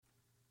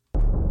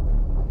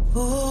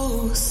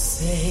Oh,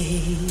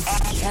 say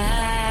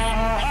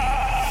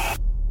can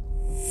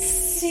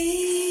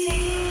see.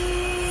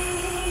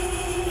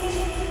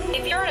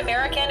 If you're an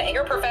American and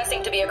you're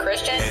professing to be a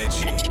Christian,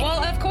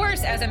 well, of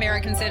course, as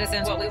American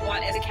citizens, what we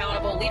want is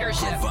accountable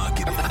leadership.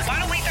 Why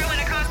don't we throw in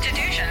a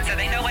constitution so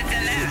they know what's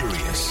in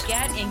that?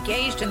 Get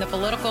engaged in the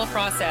political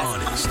process.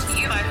 Honest.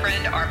 You, my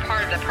friend, are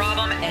part of the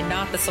problem and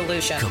not the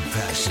solution.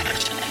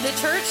 Compassionate. The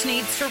church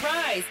needs to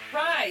rise.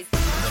 Rise.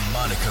 The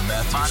Monica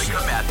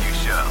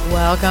Matthews Show.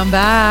 Welcome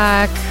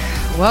back.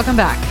 Welcome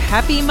back.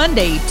 Happy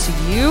Monday to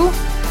you.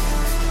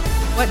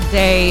 What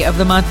day of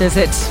the month is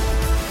it?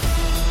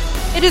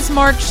 It is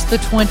March the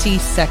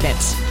 22nd.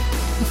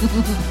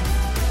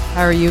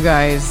 How are you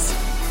guys?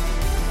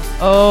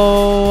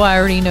 Oh, I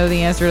already know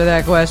the answer to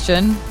that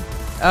question.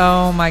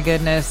 Oh my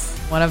goodness.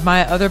 One of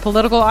my other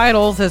political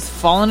idols has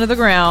fallen to the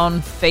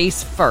ground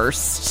face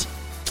first.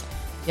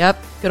 Yep,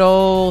 good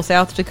old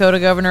South Dakota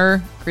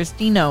Governor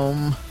Kristi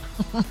Noem.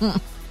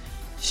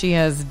 She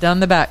has done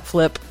the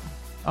backflip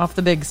off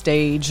the big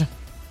stage.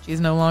 She's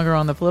no longer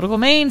on the political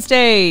main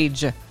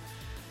stage.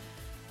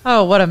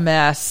 Oh, what a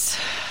mess.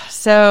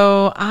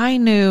 So I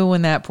knew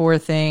when that poor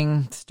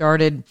thing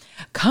started,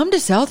 come to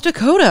South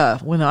Dakota.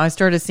 When I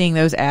started seeing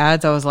those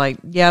ads, I was like,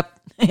 yep,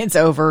 it's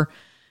over.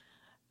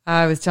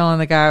 I was telling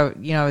the guy,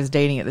 I was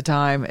dating at the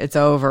time, it's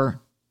over.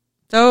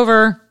 It's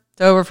over.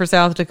 It's over for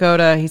South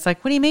Dakota. He's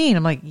like, what do you mean?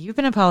 I'm like, you've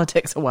been in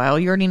politics a while.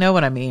 You already know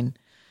what I mean.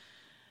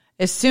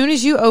 As soon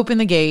as you open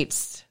the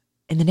gates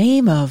in the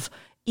name of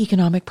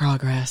economic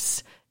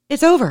progress,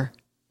 it's over.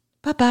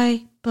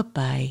 Bye-bye.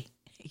 Bye-bye.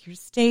 Your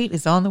state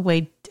is on the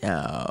way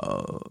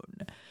down.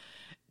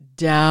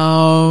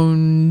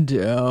 Down,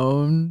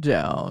 down,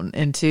 down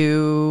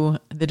into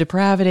the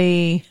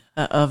depravity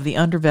of the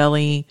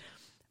underbelly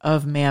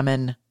of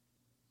mammon.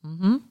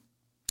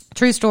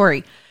 True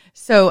story.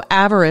 So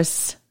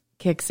avarice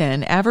kicks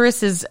in.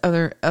 Avarice is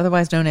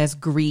otherwise known as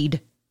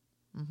greed.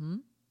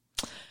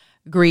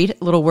 Greed,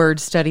 little word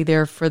study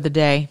there for the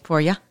day for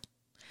you.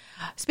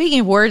 Speaking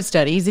of word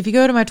studies, if you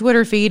go to my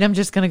Twitter feed, I'm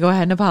just going to go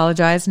ahead and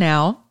apologize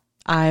now.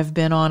 I've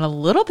been on a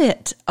little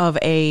bit of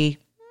a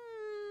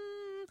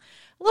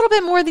little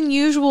bit more than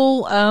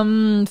usual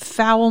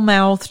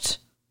foul-mouthed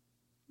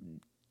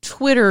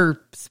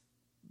Twitter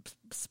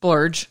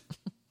splurge.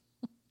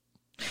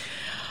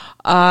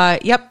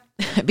 Yep,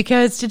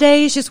 because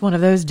today is just one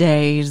of those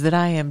days that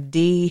I am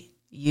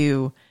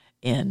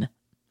D-U-N.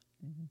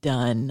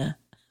 Done.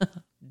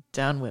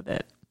 Done with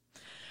it.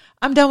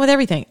 I'm done with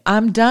everything.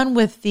 I'm done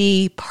with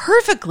the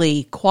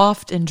perfectly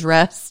coiffed and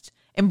dressed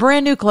in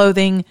brand new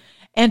clothing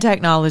and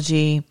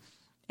technology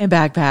and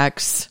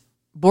backpacks,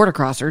 border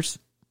crossers,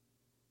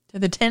 to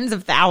the tens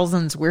of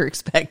thousands we're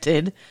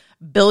expected,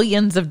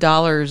 billions of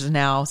dollars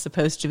now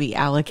supposed to be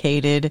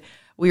allocated.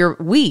 We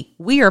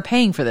are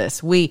paying for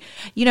this.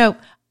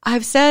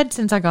 I've said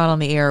since I got on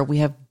the air, we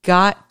have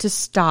got to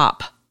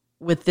stop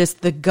with this.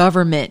 The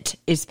government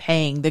is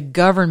paying. The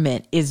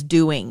government is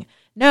doing.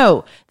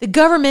 No, the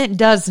government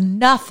does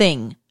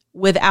nothing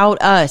without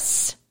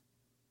us.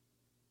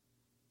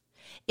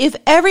 If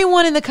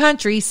everyone in the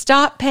country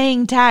stopped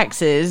paying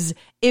taxes,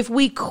 if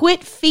we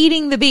quit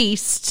feeding the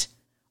beast,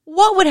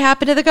 what would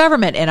happen to the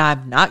government? And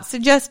I'm not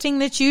suggesting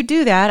that you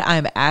do that.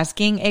 I'm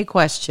asking a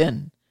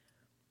question.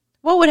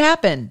 What would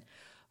happen?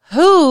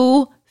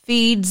 Who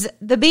feeds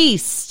the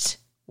beast?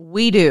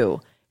 We do.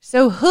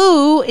 So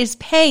who is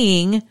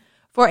paying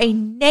for a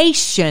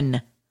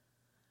nation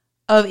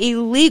of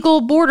illegal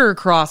border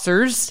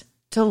crossers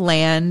to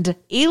land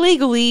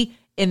illegally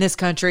in this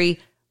country?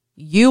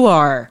 You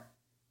are.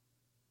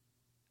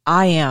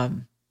 I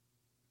am.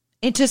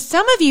 And to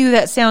some of you,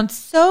 that sounds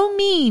so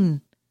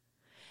mean.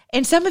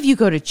 And some of you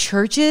go to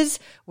churches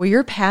where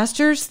your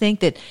pastors think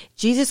that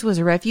Jesus was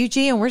a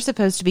refugee and we're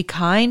supposed to be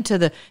kind to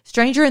the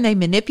stranger, and they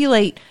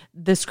manipulate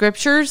the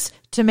scriptures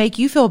to make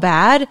you feel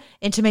bad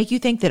and to make you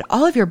think that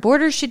all of your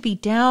borders should be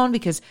down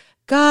because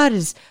God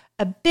is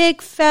a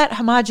big fat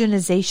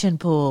homogenization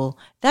pool.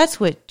 That's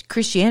what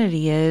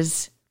Christianity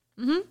is.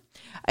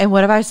 And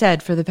what have I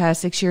said for the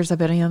past 6 years I've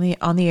been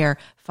on the air?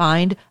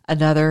 Find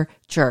another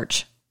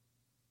church.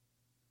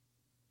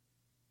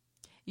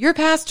 Your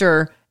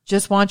pastor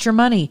just wants your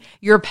money.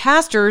 Your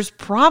pastor's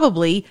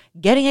probably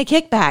getting a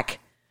kickback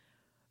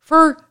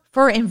for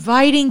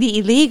inviting the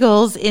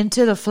illegals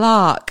into the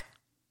flock.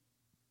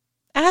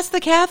 Ask the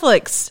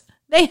Catholics.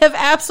 They have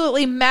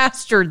absolutely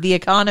mastered the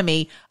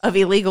economy of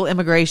illegal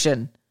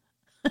immigration.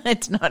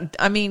 It's not,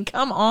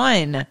 come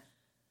on.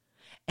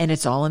 And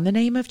it's all in the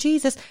name of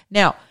Jesus.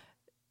 Now,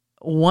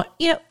 one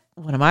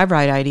of my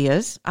bright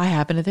ideas, I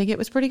happen to think it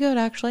was pretty good,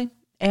 actually.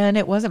 And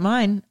it wasn't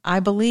mine. I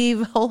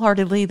believe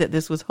wholeheartedly that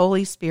this was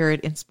Holy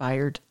Spirit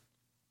inspired.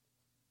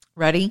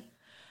 Ready?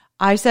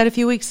 I said a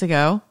few weeks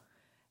ago,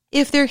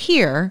 if they're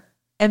here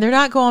and they're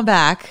not going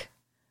back,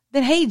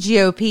 then hey,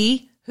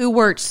 GOP, who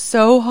worked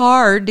so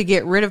hard to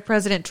get rid of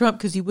President Trump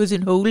because he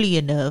wasn't holy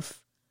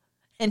enough.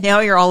 And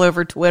now you're all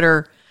over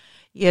Twitter,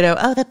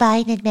 the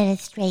Biden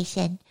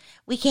administration.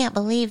 We can't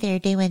believe they're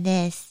doing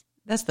this.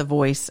 That's the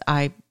voice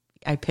I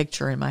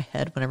picture in my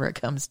head whenever it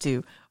comes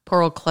to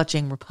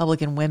pearl-clutching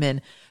Republican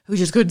women who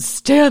just couldn't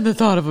stand the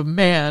thought of a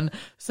man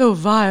so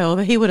vile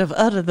that he would have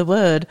uttered the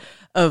word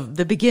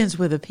that begins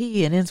with a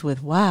P and ends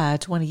with Y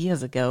 20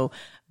 years ago,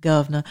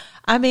 Governor.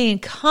 I mean,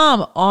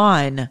 come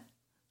on.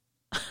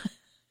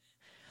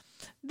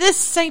 This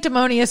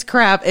sanctimonious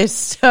crap is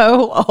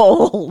so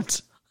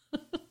old.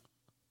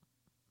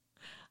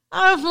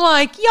 I'm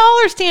like,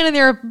 y'all are standing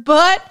there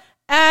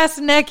butt-ass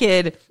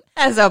naked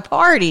as a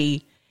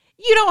party.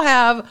 You don't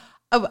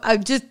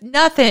have just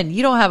nothing.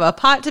 You don't have a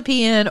pot to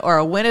pee in or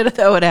a window to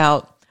throw it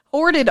out.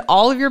 Hoarded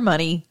all of your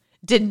money.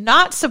 Did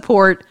not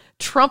support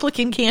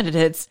Trumplican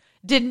candidates.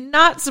 Did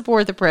not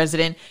support the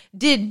president.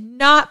 Did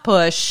not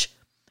push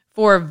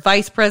for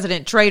Vice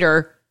President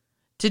Trader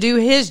to do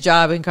his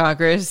job in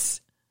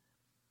Congress.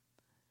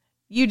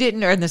 You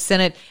didn't, or in the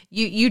Senate.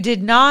 You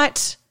did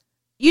not.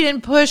 You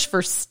didn't push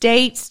for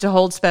states to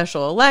hold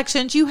special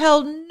elections. You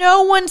held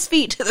no one's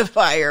feet to the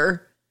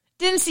fire.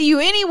 Didn't see you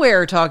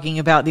anywhere talking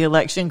about the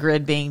election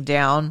grid being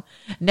down.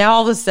 Now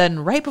all of a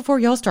sudden, right before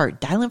y'all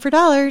start dialing for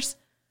dollars.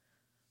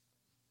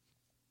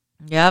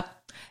 Yep.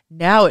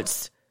 Now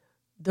it's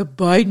the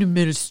Biden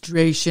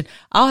administration.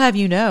 I'll have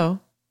you know,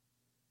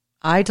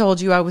 I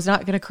told you I was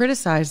not going to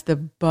criticize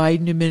the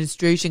Biden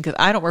administration because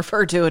I don't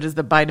refer to it as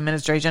the Biden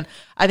administration.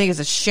 I think it's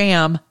a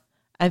sham.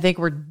 I think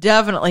we're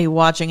definitely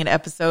watching an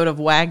episode of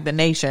Wag the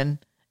Nation.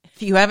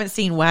 If you haven't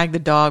seen Wag the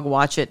Dog,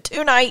 watch it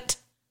tonight.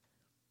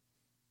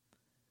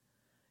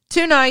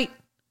 I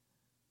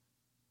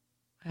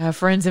have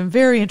friends in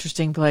very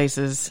interesting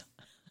places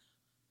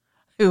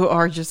who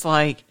are just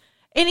like,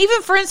 and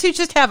even friends who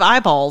just have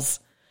eyeballs.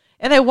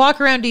 And they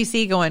walk around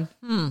DC going,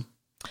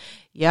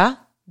 yeah,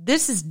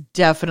 this is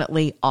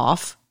definitely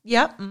off.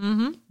 Yep.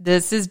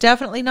 This is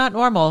definitely not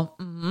normal.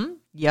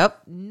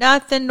 Yep.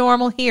 Nothing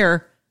normal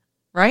here.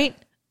 Right?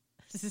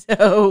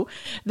 So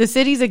the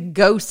city's a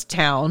ghost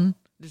town.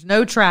 There's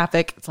no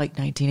traffic. It's like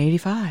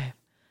 1985.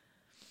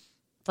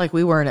 It's like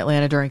we were in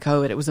Atlanta during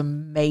COVID. It was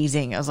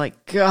amazing. I was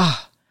like, God,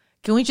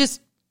 can we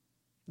just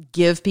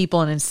give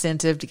people an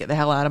incentive to get the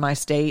hell out of my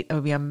state? It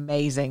would be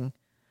amazing.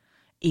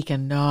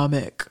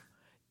 Economic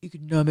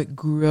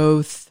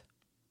growth.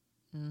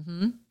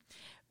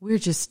 We're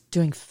just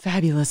doing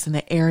fabulous in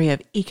the area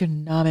of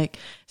economic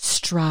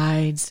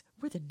strides.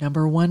 We're the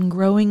number one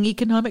growing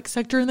economic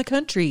sector in the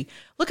country.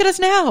 Look at us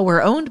now.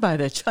 We're owned by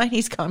the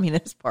Chinese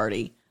Communist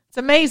Party. It's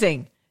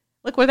amazing.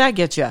 Look where that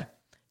gets you.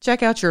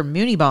 Check out your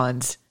muni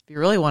bonds if you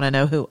really want to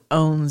know who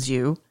owns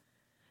you.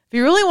 If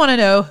you really want to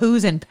know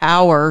who's in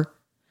power,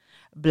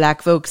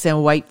 black folks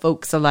and white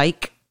folks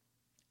alike,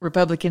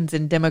 Republicans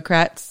and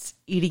Democrats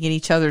eating at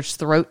each other's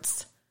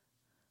throats.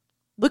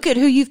 Look at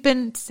who you've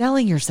been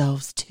selling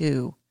yourselves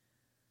to.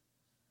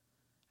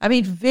 I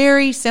mean,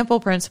 very simple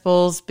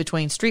principles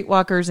between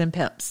streetwalkers and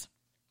pimps,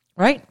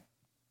 right?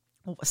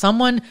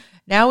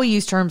 Now we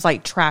use terms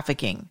like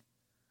trafficking.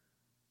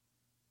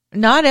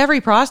 Not every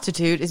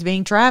prostitute is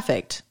being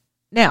trafficked.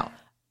 Now,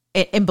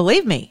 and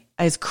believe me,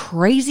 as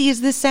crazy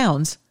as this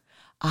sounds,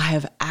 I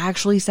have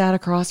actually sat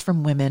across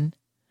from women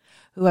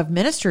who have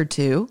ministered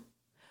to,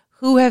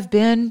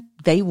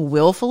 they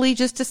willfully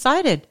just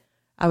decided,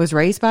 I was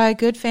raised by a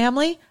good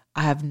family.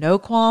 I have no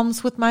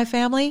qualms with my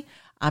family.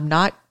 I'm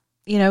not,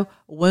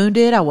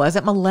 wounded. I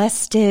wasn't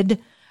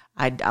molested.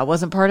 I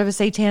wasn't part of a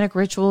satanic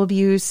ritual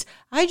abuse.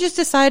 I just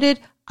decided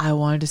I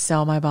wanted to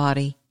sell my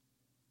body.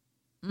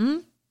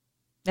 And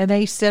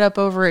they sit up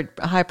over at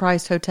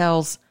high-priced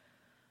hotels,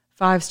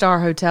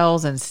 5-star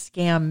hotels, and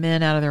scam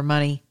men out of their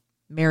money,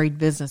 married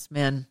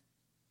businessmen.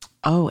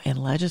 Oh, and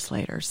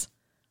legislators.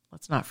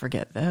 Let's not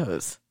forget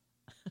those.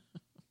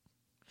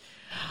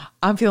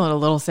 I'm feeling a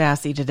little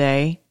sassy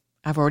today.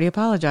 I've already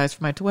apologized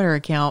for my Twitter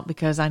account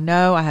because I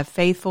know I have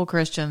faithful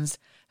Christians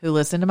who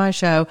listen to my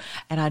show,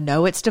 and I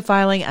know it's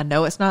defiling. I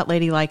know it's not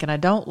ladylike, and I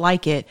don't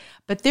like it.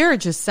 But there are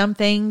just some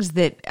things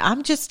that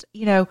I'm just,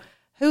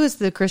 who is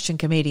the Christian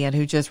comedian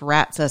who just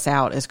rats us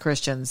out as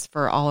Christians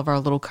for all of our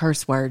little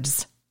curse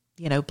words?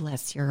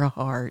 Bless your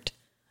heart,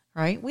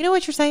 right? We know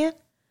what you're saying.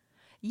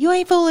 You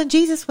ain't fooling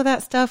Jesus with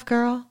that stuff,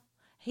 girl.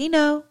 He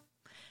knows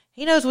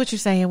what you're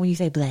saying when you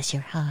say, bless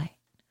your heart.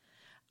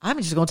 I'm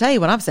just going to tell you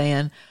what I'm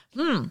saying.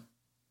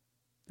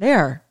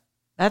 There.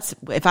 That's,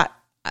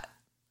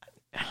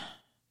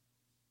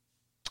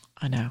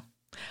 I know.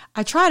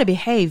 I try to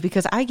behave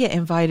because I get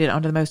invited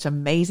onto the most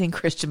amazing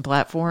Christian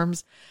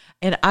platforms,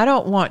 and I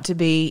don't want to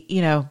be,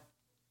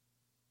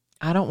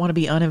 I don't want to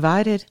be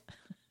uninvited.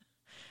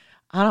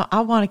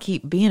 I want to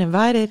keep being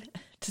invited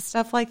to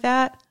stuff like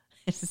that.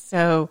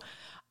 So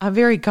I'm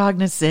very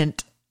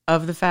cognizant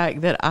of the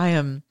fact that I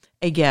am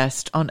a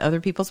guest on other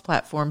people's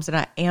platforms, and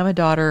I am a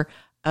daughter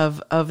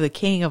of the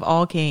King of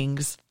all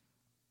kings,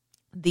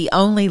 the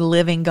only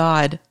living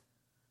God.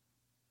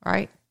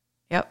 Right?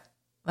 Yep.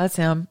 That's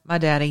him, my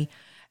daddy.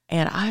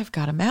 And I've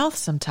got a mouth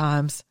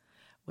sometimes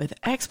with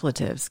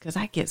expletives because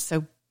I get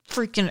so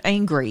freaking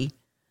angry.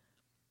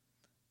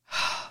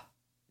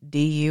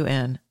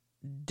 D-U-N.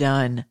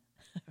 Done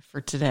for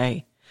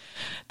today.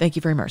 Thank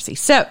you for your mercy.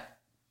 So,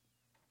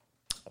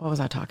 what was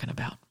I talking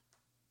about?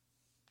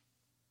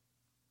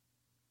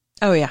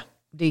 Oh, yeah.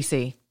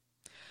 DC.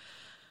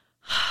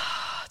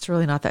 It's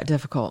really not that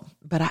difficult.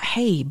 But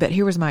but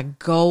here was my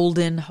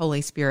golden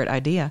Holy Spirit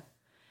idea.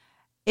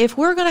 If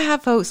we're going to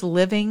have folks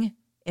living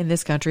in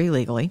this country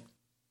legally,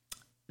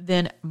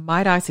 then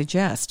might I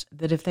suggest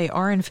that if they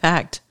are in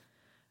fact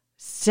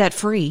set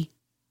free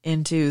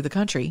into the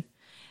country,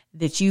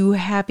 that you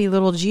happy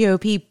little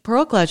GOP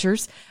pearl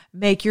clutchers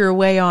make your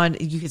way on.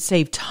 You could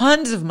save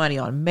tons of money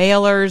on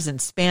mailers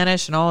and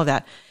Spanish and all of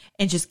that.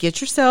 And just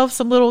get yourself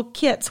some little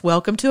kits.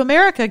 Welcome to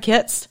America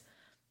kits.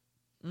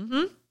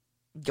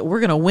 We're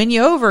going to win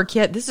you over,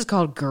 kit. This is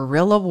called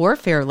guerrilla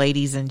warfare,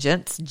 ladies and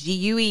gents.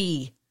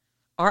 GUERILLA.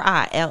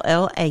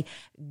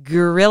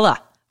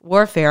 Guerrilla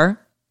warfare.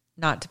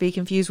 Not to be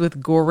confused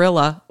with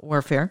guerrilla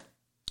warfare,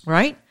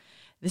 right?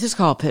 This is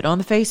called putting on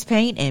the face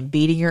paint and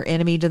beating your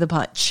enemy to the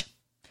punch.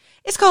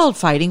 It's called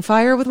fighting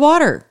fire with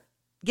water.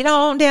 Get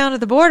on down to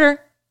the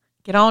border.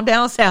 Get on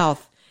down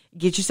south.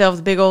 Get yourself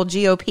a big old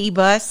GOP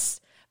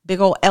bus. Big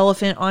old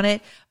elephant on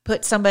it.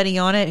 Put somebody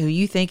on it who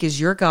you think is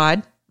your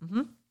God.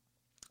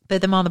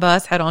 Put them on the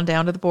bus. Head on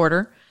down to the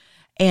border,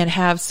 and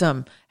have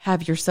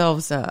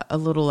yourselves a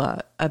little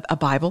a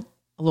Bible,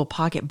 a little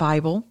pocket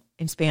Bible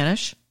in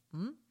Spanish.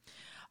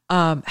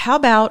 How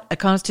about a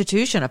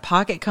constitution, a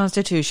pocket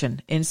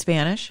constitution in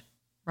Spanish,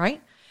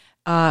 right?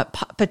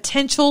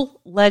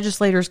 Potential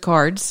legislators'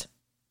 cards,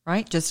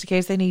 right? Just in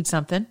case they need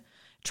something.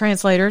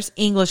 Translators,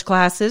 English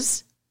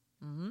classes.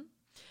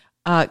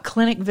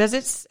 Clinic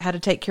visits, how to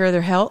take care of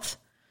their health.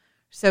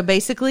 So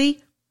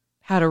basically,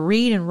 how to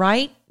read and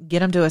write, get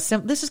them to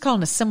this is called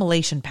an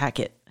assimilation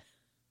packet.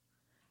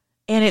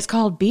 And it's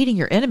called beating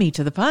your enemy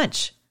to the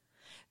punch.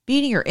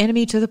 Beating your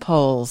enemy to the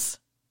polls,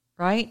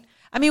 right?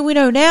 I mean, we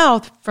know now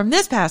from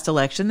this past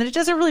election that it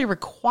doesn't really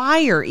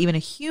require even a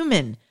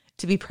human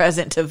to be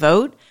present to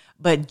vote.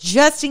 But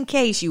just in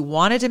case you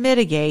wanted to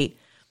mitigate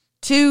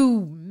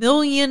 2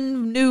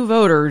 million new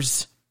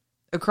voters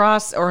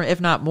across, or if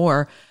not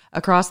more,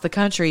 across the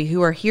country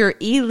who are here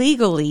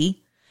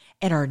illegally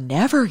and are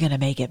never going to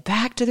make it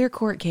back to their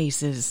court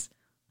cases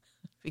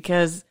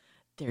because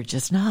they're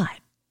just not.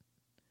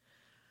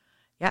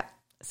 Yeah.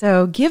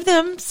 So give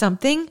them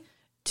something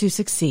to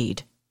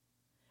succeed.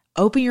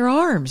 Open your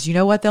arms. You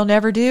know what they'll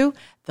never do?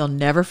 They'll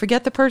never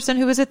forget the person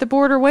who was at the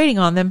border waiting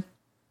on them.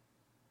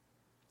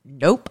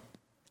 Nope.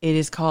 It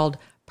is called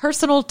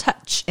personal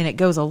touch, and it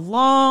goes a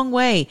long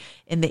way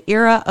in the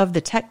era of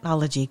the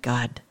technology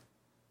god.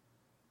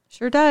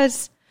 Sure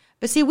does.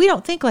 But see, we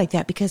don't think like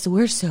that because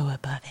we're so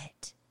above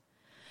it.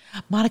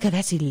 Monica,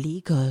 that's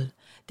illegal.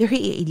 They're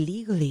here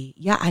illegally.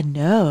 Yeah, I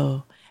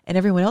know. And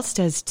everyone else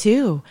does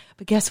too.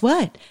 But guess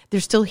what? They're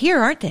still here,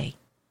 aren't they?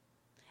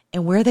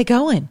 And where are they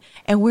going?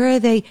 And where are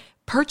they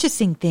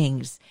purchasing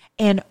things?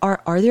 And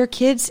are their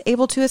kids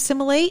able to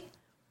assimilate?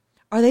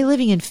 Are they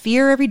living in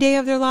fear every day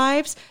of their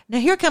lives? Now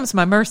here comes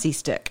my mercy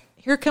stick.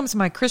 Here comes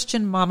my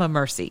Christian mama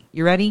mercy.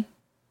 You ready?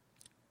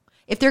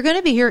 If they're going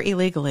to be here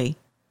illegally,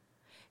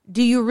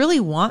 do you really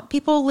want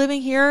people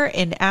living here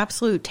in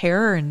absolute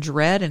terror and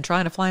dread and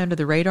trying to fly under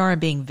the radar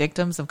and being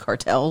victims of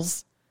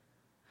cartels?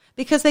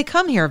 Because they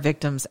come here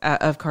victims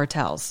of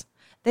cartels.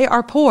 They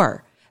are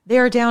poor. They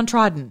are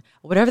downtrodden.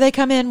 Whatever they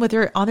come in with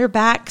on their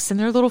backs and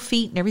their little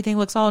feet and everything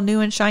looks all new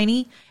and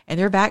shiny and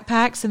their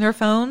backpacks and their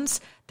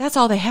phones, that's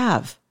all they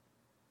have.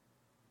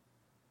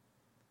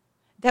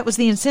 That was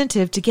the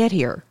incentive to get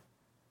here.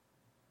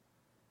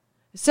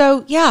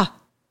 So, yeah,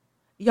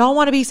 y'all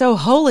want to be so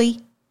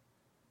holy,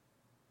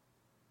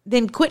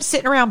 then quit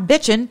sitting around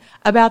bitching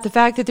about the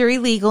fact that they're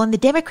illegal and the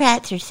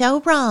Democrats are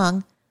so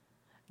wrong.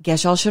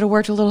 Guess y'all should have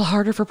worked a little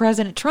harder for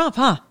President Trump,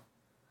 huh?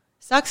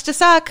 Sucks to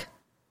suck,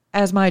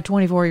 as my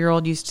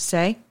 24-year-old used to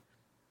say.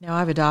 Now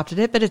I've adopted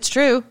it, but it's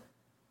true.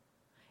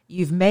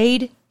 You've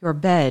made your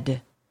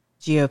bed,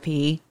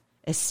 GOP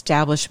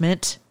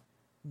establishment.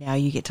 Now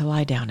you get to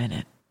lie down in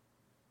it.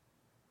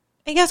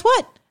 And guess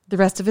what? The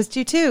rest of us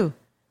do too.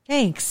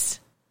 Thanks.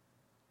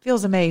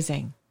 Feels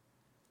amazing.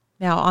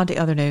 Now on to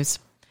other news.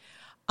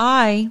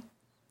 I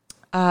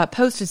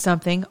posted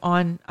something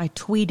I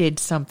tweeted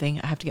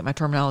something. I have to get my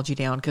terminology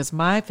down because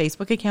my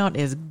Facebook account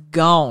is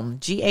gone.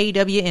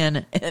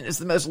 GAWN. And it's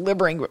the most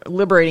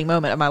liberating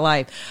moment of my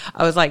life.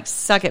 I was like,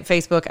 suck it,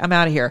 Facebook. I'm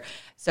out of here.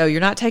 So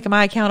you're not taking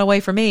my account away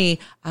from me.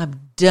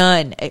 I'm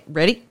done.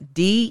 Ready?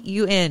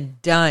 DUN.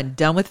 Done.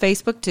 Done with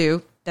Facebook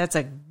too. That's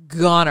a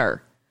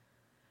goner.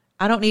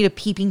 I don't need a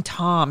peeping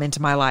Tom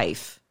into my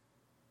life.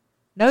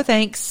 No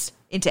thanks.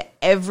 Into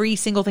every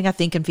single thing I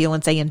think and feel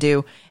and say and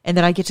do. And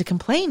then I get to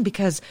complain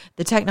because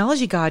the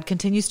technology god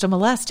continues to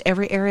molest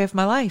every area of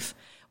my life.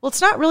 Well,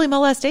 it's not really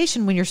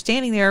molestation when you're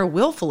standing there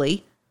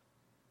willfully.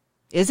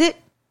 Is it?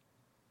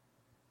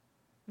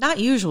 Not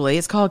usually.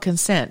 It's called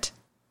consent.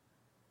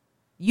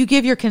 You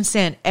give your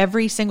consent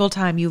every single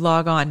time you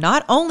log on.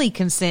 Not only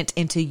consent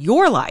into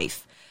your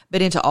life,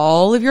 but into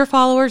all of your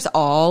followers,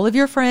 all of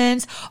your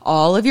friends,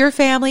 all of your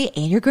family,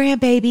 and your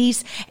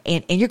grandbabies,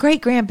 and your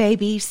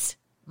great-grandbabies.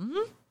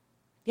 Mm-hmm.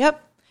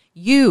 Yep.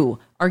 You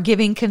are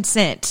giving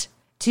consent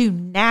to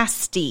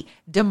nasty,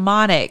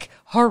 demonic,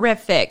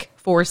 horrific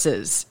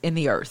forces in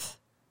the earth.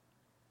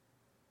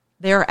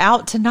 They're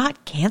out to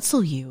not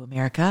cancel you,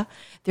 America.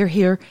 They're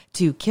here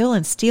to kill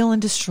and steal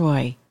and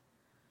destroy.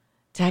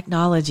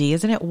 Technology,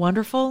 isn't it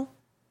wonderful?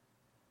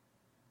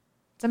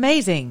 It's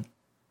amazing.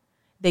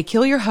 They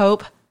kill your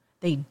hope.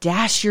 They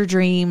dash your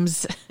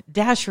dreams,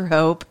 dash your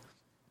hope.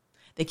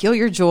 They kill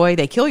your joy.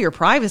 They kill your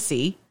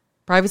privacy.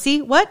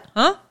 Privacy? What?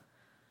 Huh?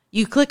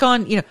 You click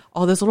on,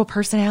 all those little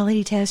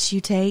personality tests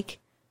you take.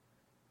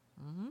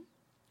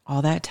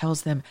 All that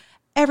tells them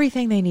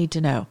everything they need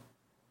to know.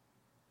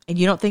 And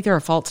you don't think there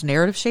are false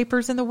narrative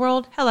shapers in the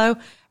world? Hello.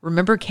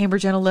 Remember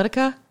Cambridge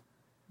Analytica?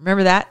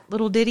 Remember that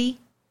little ditty?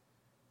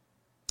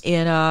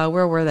 In,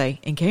 where were they?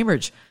 In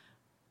Cambridge.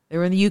 They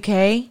were in the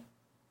UK.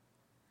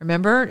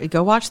 Remember?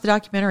 Go watch the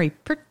documentary.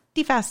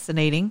 Pretty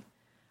fascinating.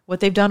 What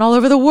they've done all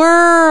over the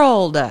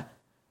world.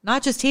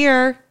 Not just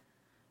here.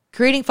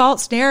 Creating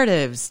false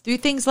narratives through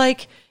things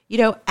like,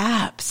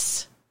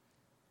 apps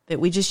that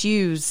we just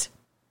use.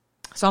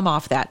 So I'm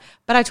off that.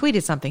 But I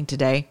tweeted something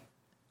today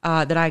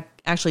that I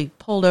actually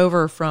pulled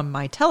over from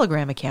my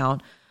Telegram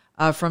account,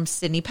 from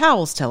Sidney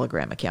Powell's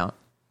Telegram account.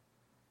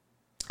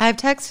 I have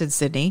texted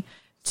Sidney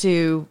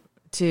to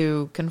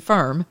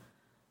confirm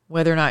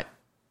whether or not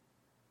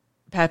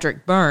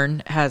Patrick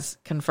Byrne has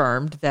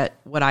confirmed that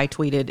what I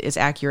tweeted is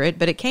accurate,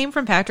 but it came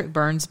from Patrick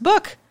Byrne's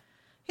book,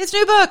 his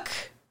new book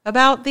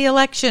about the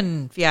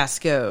election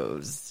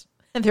fiascos.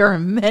 And there are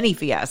many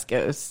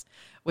fiascos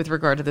with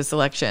regard to this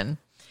election.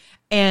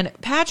 And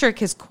Patrick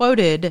has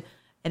quoted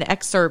an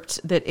excerpt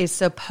that is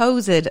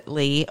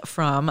allegedly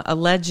from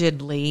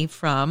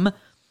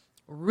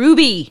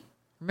Ruby.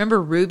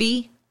 Remember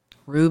Ruby?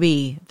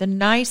 Ruby, the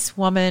nice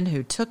woman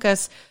who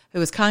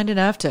was kind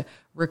enough to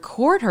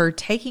record her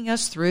taking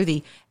us through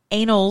the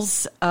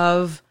annals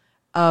of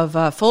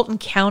Fulton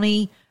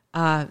County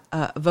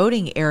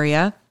voting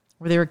area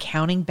where they were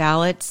counting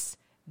ballots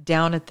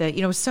down at the,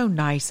 it was so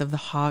nice of the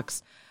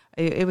Hawks.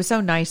 It was so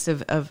nice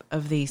of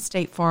the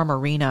State Farm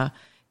Arena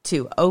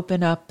to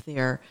open up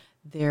their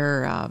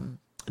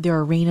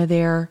arena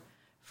there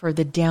for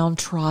the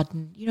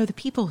downtrodden, the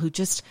people who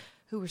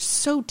are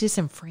so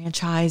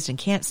disenfranchised and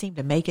can't seem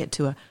to make it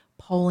to a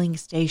polling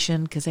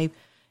station because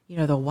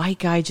the white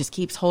guy just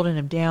keeps holding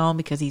him down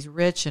because he's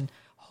rich and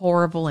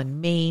horrible and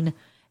mean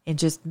and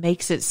just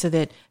makes it so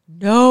that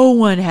no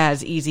one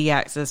has easy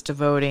access to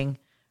voting,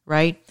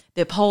 right?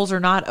 That polls are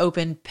not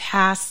open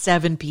past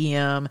 7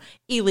 p.m.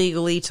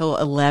 illegally till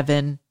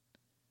 11.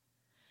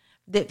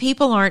 That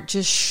people aren't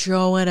just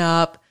showing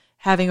up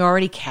having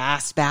already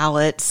cast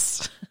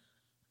ballots.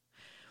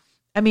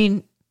 I mean,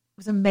 it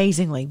was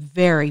amazingly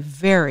very,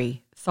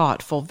 very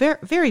thoughtful, very,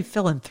 very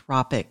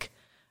philanthropic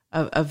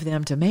of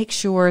them to make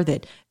sure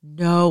that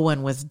no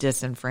one was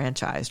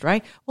disenfranchised,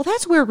 right? Well,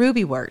 that's where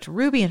Ruby worked.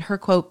 Ruby and her,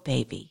 quote,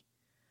 baby.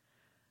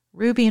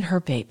 Ruby and her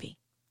baby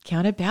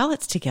counted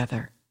ballots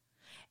together.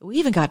 We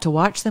even got to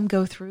watch them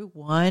go through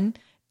 1,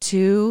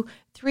 2,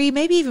 3,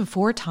 maybe even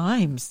 4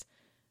 times.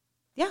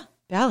 Yeah,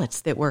 ballots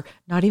that were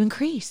not even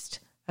creased.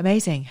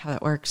 Amazing how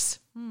that works.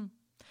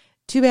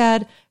 Too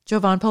bad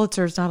Jovan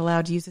Pulitzer is not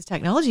allowed to use this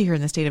technology here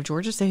in the state of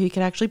Georgia so he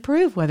could actually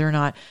prove whether or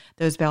not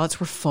those ballots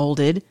were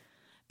folded.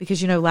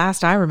 Because,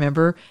 last I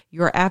remember,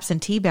 your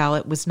absentee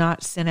ballot was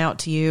not sent out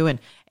to you and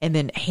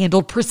then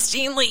handled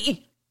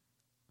pristinely.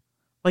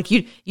 Like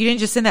you didn't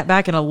just send that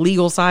back in a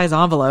legal size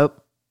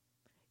envelope.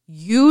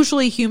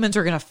 Usually humans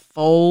are going to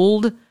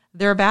fold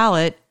their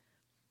ballot,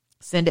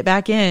 send it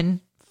back in,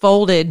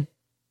 folded,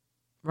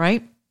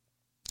 right?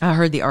 I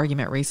heard the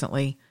argument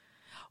recently.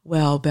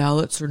 Well,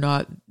 ballots they're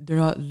not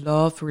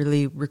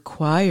lawfully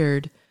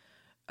required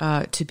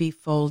to be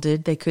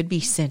folded. They could be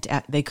sent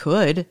out. They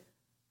could.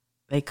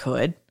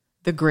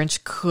 The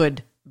Grinch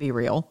could be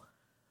real.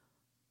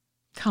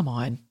 Come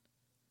on.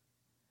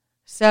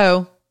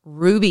 So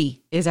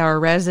Ruby is our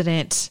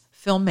resident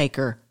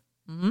filmmaker.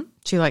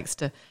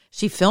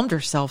 She filmed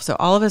herself so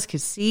all of us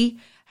could see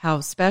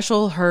how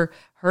special her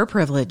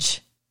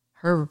privilege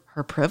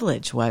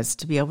was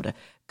to be able to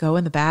go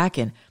in the back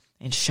and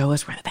show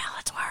us where the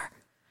ballots were.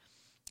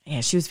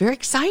 And she was very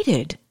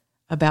excited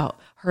about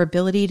her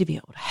ability to be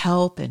able to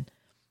help and.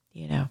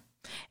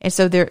 And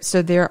so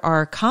there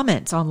are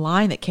comments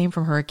online that came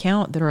from her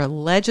account that are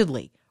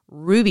allegedly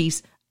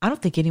Ruby's. I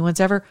don't think anyone's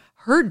ever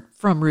heard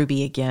from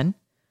Ruby again.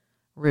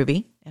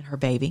 Ruby and her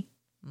baby.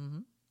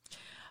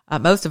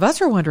 Most of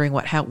us are wondering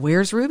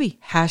where's Ruby?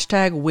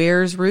 Hashtag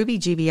where's Ruby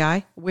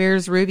GBI?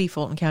 Where's Ruby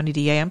Fulton County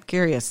DA? I'm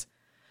curious.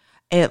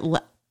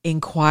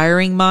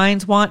 Inquiring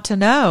minds want to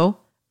know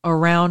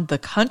around the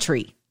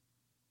country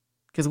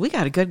because we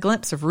got a good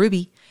glimpse of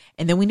Ruby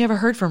and then we never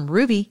heard from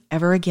Ruby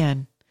ever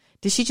again.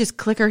 Did she just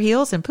click her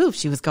heels and poof,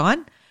 she was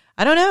gone?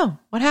 I don't know.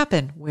 What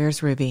happened?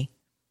 Where's Ruby?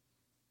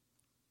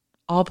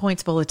 All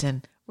Points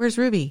Bulletin. Where's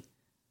Ruby?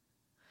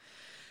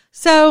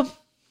 So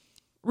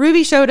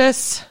Ruby showed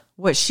us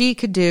what she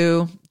could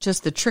do,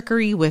 just the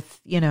trickery with,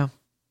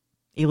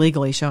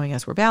 illegally showing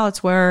us where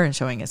ballots were and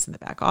showing us in the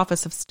back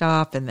office of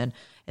stuff. And then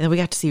we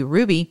got to see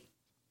Ruby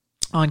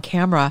on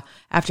camera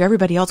after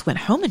everybody else went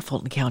home in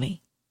Fulton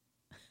County.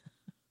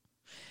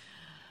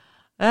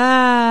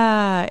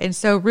 And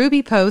so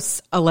Ruby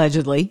posts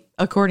allegedly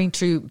according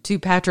to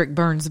Patrick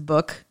Byrne's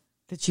book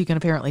that you can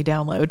apparently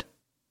download.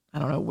 I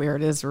don't know where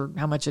it is or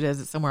how much it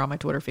is. It's somewhere on my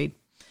Twitter feed.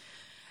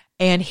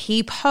 And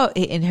he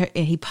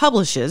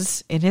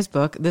publishes in his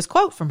book this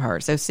quote from her.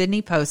 So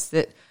Sydney posts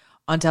it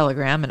on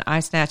Telegram, and I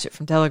snatch it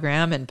from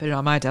Telegram and put it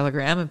on my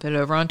Telegram and put it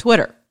over on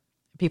Twitter.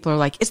 People are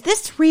like, is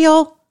this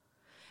real?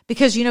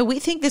 Because, we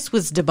think this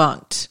was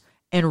debunked.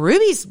 And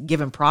Ruby's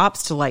given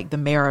props to like the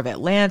mayor of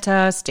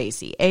Atlanta,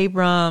 Stacey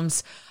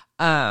Abrams,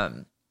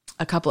 a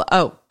couple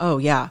of,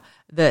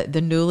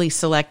 the newly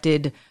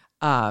selected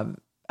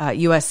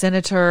U.S.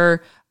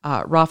 Senator,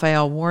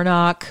 Raphael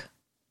Warnock,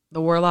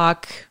 the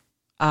Warlock.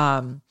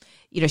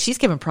 She's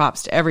giving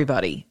props to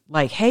everybody.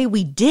 Like, hey,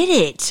 we did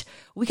it.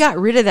 We got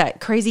rid of that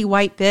crazy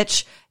white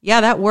bitch.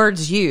 Yeah, that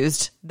word's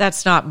used.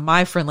 That's not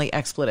my friendly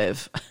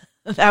expletive.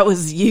 That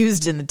was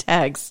used in the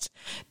text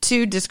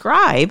to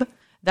describe,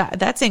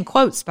 that's in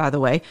quotes, by the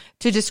way,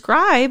 to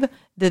describe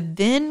the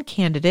then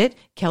candidate,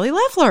 Kelly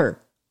Loeffler.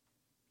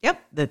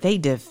 Yep, that they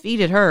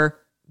defeated her,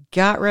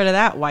 got rid of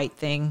that white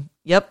thing.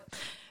 Yep.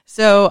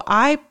 So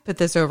I put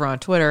this over on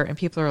Twitter, and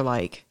people are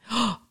like,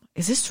 oh,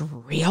 is this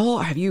real?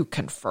 Have you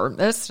confirmed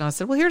this? And I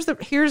said, well,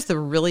 here's the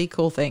really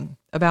cool thing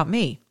about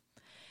me.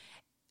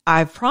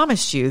 I've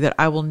promised you that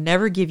I will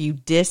never give you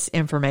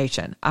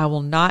disinformation. I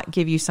will not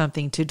give you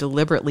something to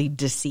deliberately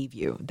deceive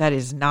you. That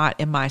is not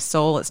in my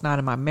soul. It's not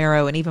in my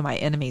marrow. And even my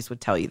enemies would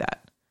tell you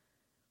that.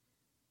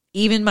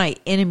 Even my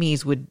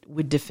enemies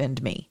would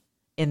defend me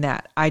in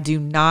that. I do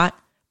not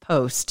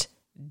post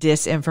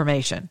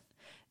disinformation.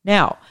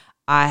 Now,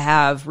 I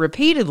have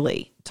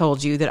repeatedly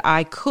told you that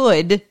I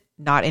could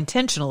not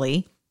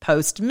intentionally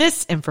post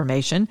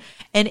misinformation.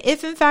 And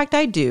if in fact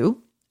I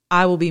do,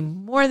 I will be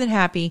more than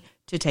happy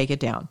to take it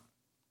down.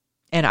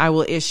 And I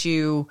will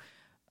issue,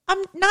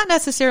 not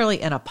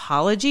necessarily an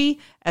apology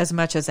as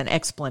much as an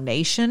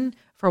explanation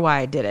for why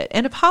I did it.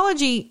 An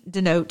apology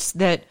denotes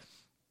that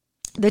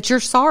you're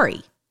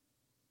sorry.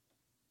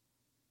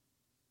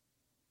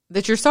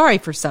 That you're sorry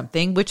for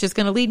something, which is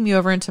going to lead me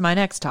over into my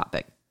next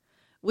topic,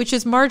 which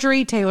is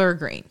Marjorie Taylor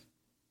Greene.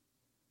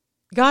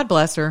 God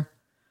bless her.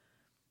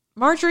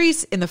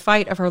 Marjorie's in the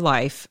fight of her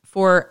life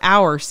for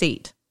our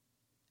seat,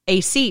 a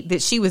seat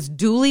that she was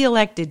duly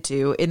elected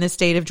to in the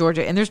state of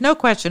Georgia. And there's no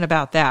question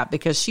about that,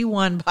 because she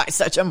won by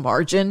such a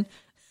margin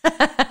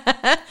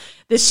that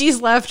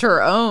she's left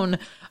her own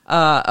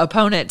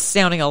opponent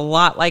sounding a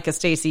lot like a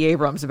Stacey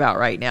Abrams about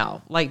right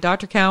now. Like,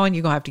 Dr. Cowan,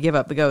 you're going to have to give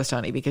up the ghost,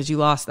 honey, because you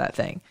lost that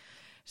thing.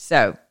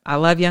 So I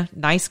love you.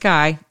 Nice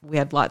guy. We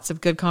had lots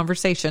of good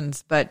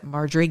conversations, but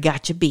Marjorie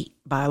got you beat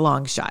by a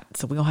long shot.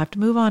 So we're going to have to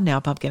move on now,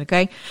 Pumpkin.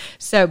 Okay.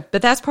 So,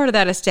 but that's part of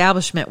that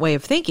establishment way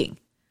of thinking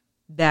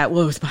that,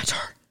 well, it was my turn.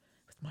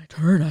 It was my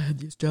turn. I had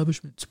the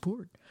establishment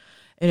support,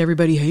 and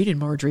everybody hated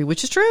Marjorie,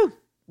 which is true,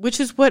 which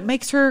is what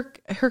makes her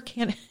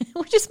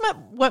which is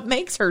what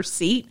makes her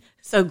seat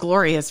so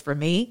glorious for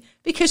me,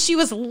 because she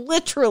was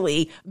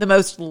literally the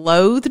most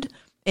loathed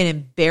and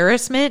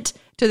embarrassment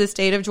to the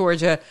state of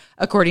Georgia,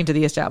 according to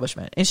the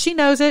establishment. And she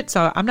knows it,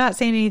 so I'm not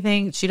saying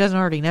anything she doesn't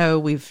already know.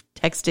 We've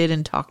texted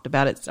and talked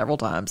about it several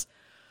times.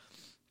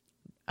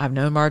 I've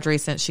known Marjorie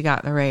since she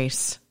got in the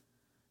race,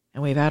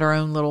 and we've had our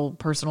own little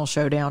personal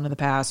showdown in the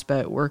past,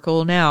 but we're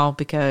cool now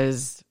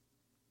because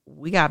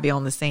we got to be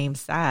on the same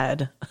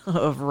side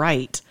of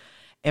right.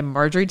 And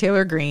Marjorie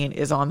Taylor Greene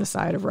is on the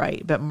side of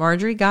right. But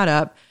Marjorie got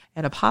up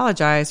and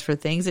apologized for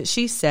things that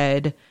she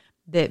said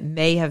that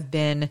may have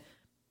been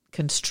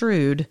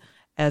construed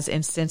as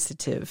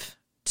insensitive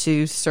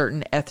to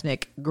certain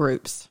ethnic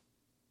groups.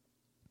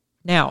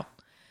 Now,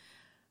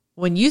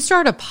 when you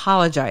start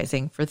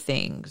apologizing for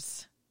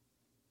things,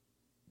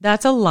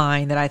 that's a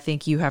line that I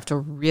think you have to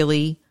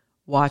really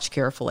watch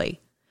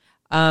carefully.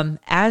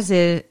 As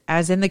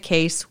in the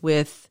case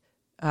with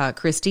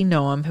Kristi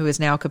Noem, who has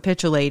now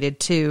capitulated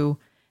to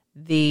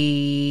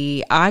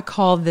I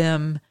call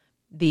them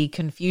the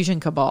confusion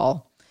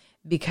cabal,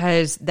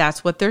 because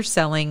that's what they're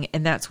selling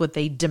and that's what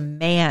they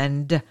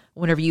demand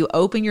whenever you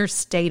open your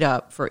state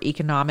up for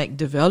economic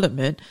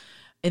development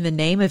in the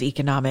name of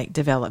economic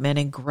development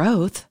and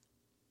growth.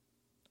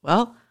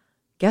 Well,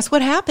 guess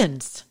what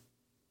happens?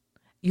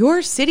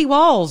 Your city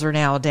walls are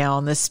now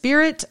down. The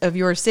spirit of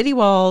your city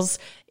walls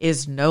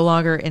is no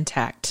longer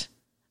intact,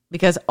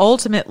 because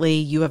ultimately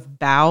you have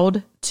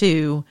bowed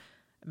to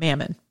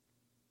mammon.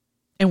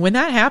 And when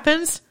that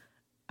happens,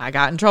 I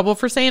got in trouble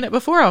for saying it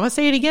before. I'm going to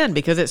say it again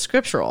because it's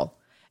scriptural.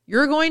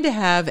 You're going to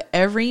have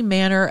every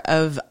manner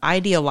of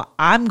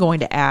I'm going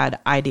to add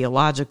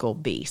ideological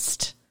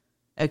beast.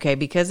 Okay,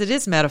 because it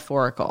is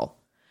metaphorical.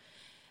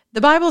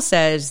 The Bible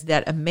says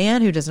that a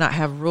man who does not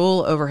have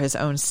rule over his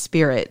own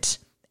spirit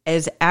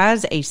is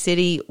as a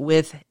city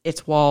with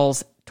its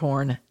walls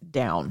torn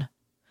down.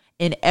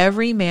 And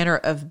every manner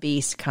of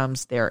beast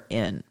comes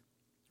therein.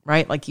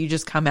 Right? Like you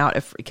just come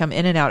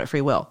in and out at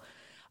free will.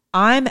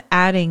 I'm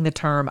adding the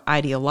term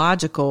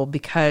ideological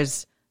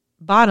because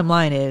bottom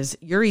line is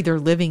you're either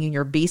living in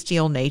your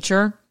bestial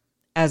nature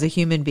as a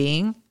human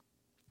being,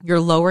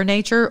 your lower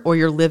nature, or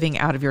you're living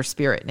out of your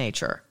spirit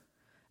nature.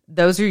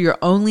 Those are your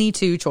only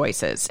two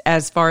choices,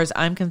 as far as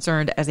I'm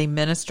concerned, as a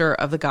minister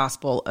of the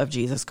gospel of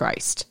Jesus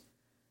Christ.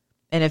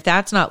 And if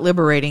that's not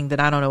liberating, then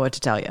I don't know what to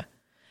tell you.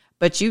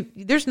 But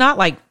there's not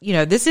like,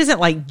 this isn't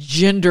like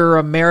Gender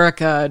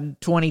America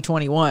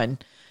 2021.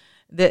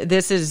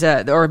 This is,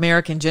 or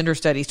American Gender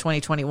Studies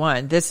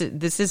 2021. This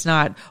is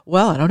not,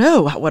 well, I don't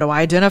know. What do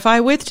I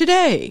identify with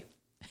today?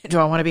 Do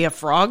I want to be a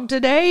frog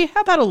today? How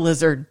about a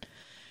lizard?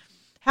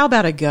 How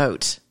about a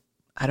goat?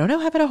 I don't know.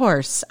 How about a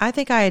horse? I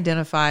think I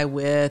identify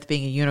with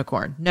being a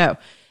unicorn. No,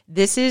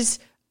 this is,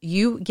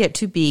 you get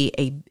to be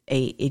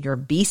in your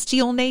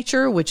bestial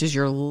nature, which is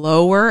your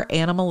lower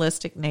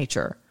animalistic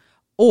nature,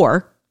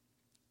 or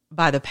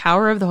by the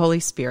power of the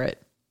Holy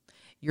Spirit,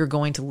 you're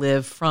going to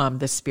live from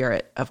the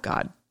Spirit of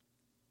God.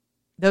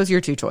 Those are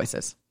your two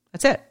choices.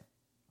 That's it.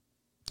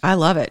 I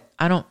love it.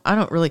 I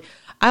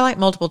like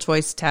multiple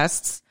choice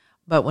tests,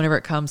 but whenever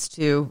it comes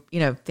to,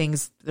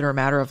 things that are a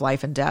matter of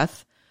life and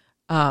death,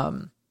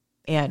 and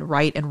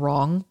right and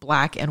wrong,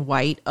 black and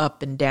white,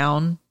 up and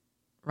down,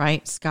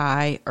 right?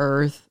 Sky,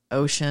 earth,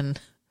 ocean,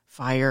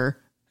 fire.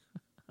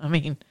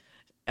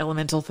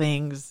 Elemental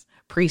things,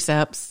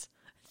 precepts,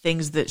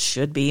 things that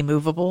should be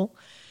movable.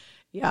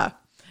 Yeah.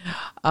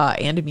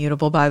 And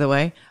immutable, by the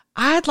way.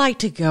 I'd like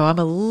to go. I'm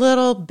a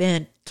little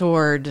bent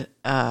toward,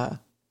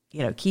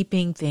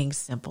 keeping things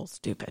simple,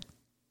 stupid.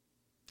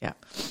 Yeah.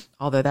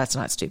 Although that's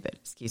not stupid.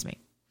 Excuse me.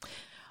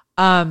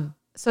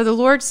 So the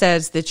Lord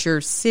says that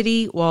your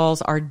city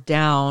walls are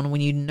down when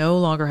you no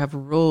longer have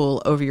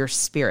rule over your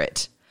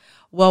spirit.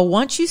 Well,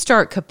 once you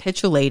start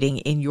capitulating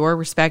in your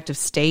respective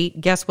state,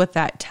 guess what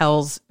that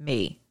tells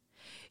me?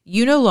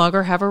 You no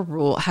longer have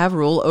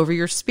rule over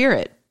your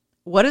spirit.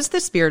 What is the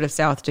spirit of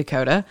South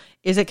Dakota?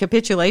 Is it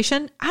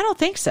capitulation? I don't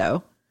think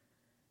so.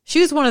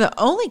 She was one of the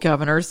only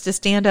governors to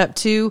stand up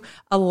to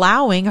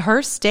allowing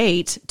her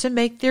state to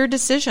make their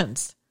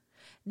decisions.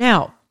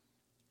 Now,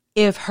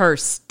 if her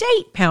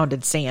state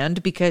pounded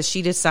sand because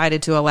she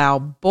decided to allow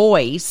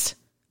boys,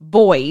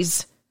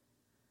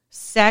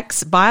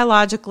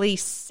 biologically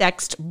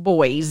sexed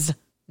boys,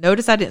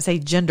 notice I didn't say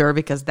gender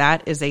because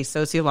that is a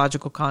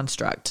sociological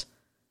construct.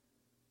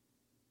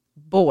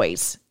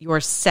 Boys, your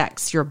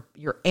sex, your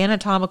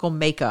anatomical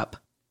makeup,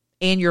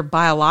 and your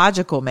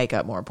biological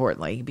makeup, more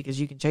importantly, because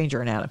you can change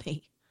your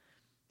anatomy.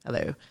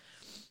 Hello.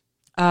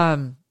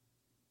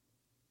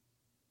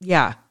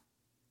 Yeah.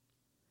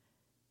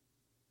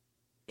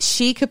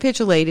 She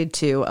capitulated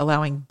to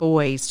allowing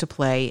boys to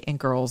play in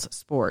girls'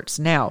 sports.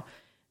 Now,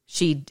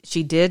 she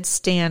did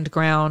stand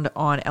ground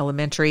on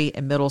elementary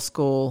and middle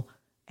school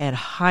and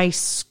high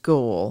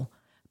school,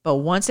 but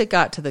once it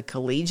got to the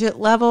collegiate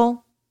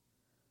level,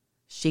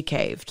 she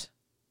caved.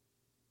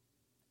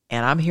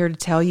 And I'm here to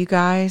tell you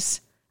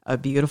guys, a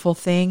beautiful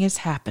thing is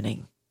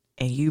happening,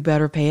 and you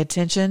better pay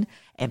attention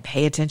and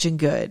pay attention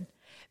good,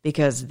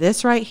 because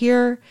this right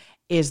here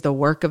is the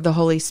work of the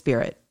Holy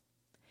Spirit.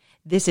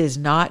 This is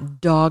not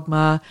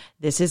dogma.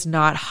 This is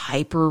not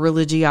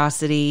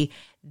hyper-religiosity.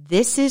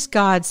 This is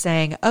God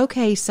saying,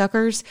 okay,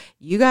 suckers,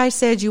 you guys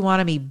said you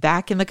wanted me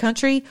back in the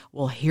country.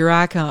 Well, here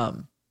I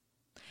come.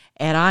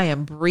 And I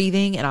am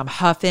breathing and I'm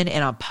huffing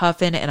and I'm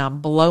puffing and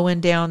I'm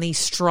blowing down these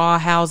straw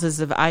houses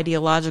of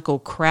ideological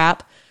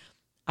crap.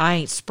 I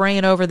ain't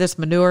spraying over this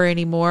manure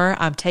anymore.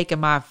 I'm taking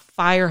my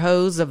fire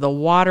hose of the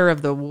water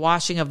of the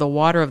washing of the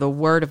water of the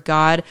Word of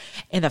God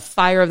and the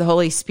fire of the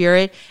Holy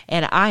Spirit,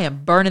 and I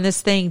am burning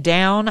this thing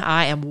down.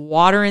 I am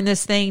watering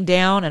this thing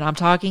down, and I'm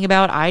talking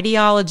about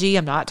ideology.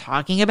 I'm not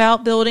talking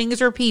about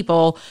buildings or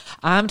people.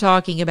 I'm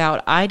talking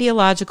about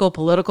ideological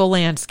political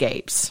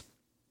landscapes.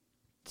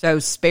 So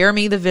spare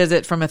me the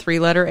visit from a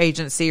 3-letter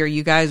agency or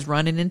you guys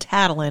running and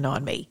tattling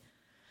on me.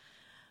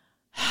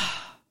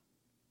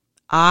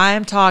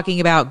 I'm talking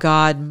about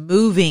God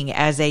moving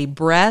as a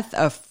breath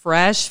of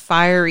fresh,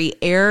 fiery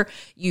air.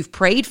 You've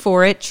prayed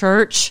for it,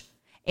 church,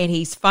 and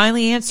he's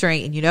finally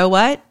answering. And you know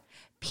what?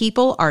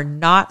 People are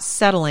not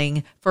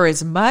settling for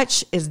as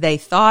much as they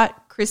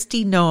thought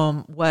Kristi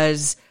Noem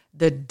was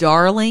the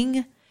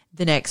darling,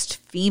 the next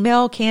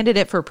female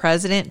candidate for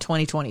president in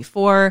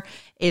 2024,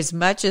 as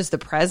much as the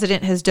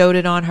president has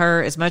doted on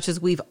her, as much as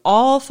we've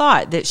all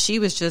thought that she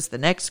was just the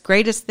next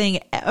greatest thing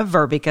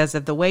ever because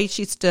of the way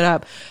she stood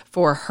up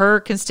for her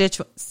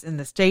constituents in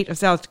the state of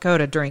South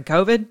Dakota during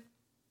COVID.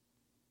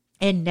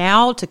 And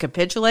now to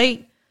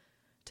capitulate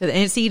to the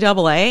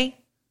NCAA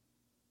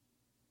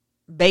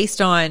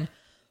based on,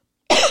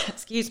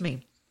 excuse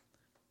me,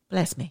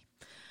 bless me,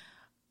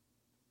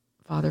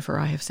 Father, for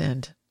I have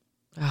sinned.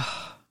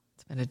 Oh,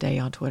 it's been a day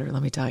on Twitter,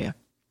 let me tell you.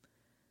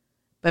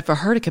 But for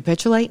her to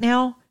capitulate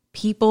now,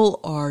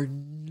 people are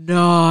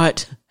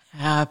not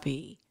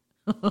happy.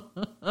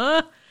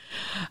 And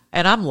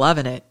I'm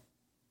loving it.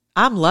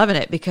 I'm loving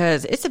it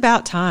because it's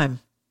about time.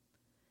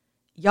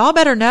 Y'all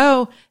better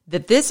know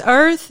that this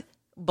earth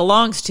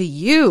belongs to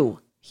you,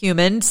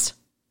 humans.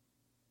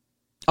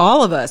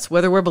 All of us,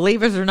 whether we're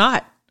believers or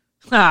not.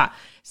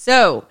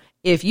 So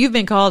if you've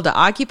been called to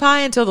occupy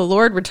until the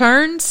Lord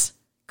returns,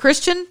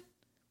 Christian,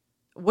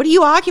 what are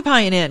you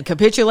occupying in?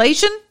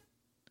 Capitulation?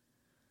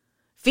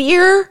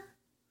 Fear?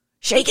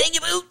 shaking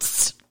your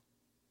boots.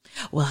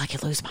 Well, I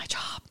could lose my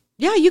job.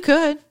 Yeah, you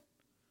could.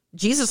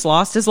 Jesus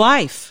lost his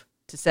life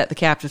to set the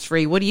captives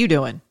free. What are you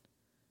doing?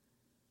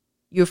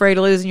 You afraid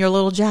of losing your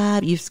little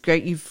job? You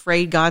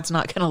afraid God's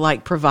not going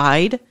to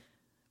provide?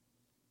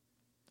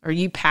 Are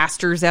you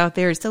pastors out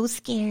there so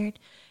scared?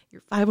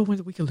 Your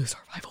 501, we can lose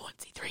our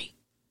 501c3.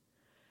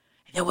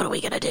 And then what are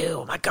we going to do?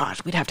 Oh my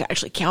gosh, we'd have to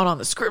actually count on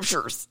the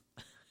scriptures.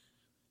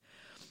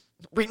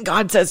 When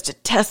God says to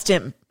test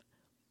him,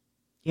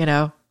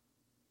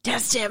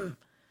 test him.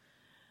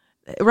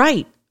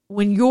 Right.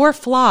 When your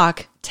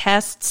flock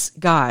tests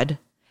God,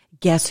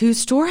 guess whose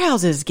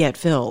storehouses get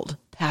filled?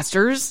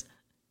 Pastors,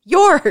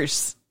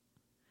 yours.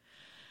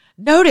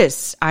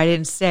 Notice I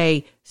didn't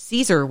say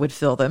Caesar would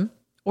fill them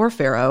or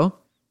Pharaoh.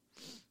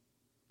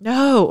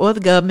 No, or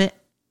the government.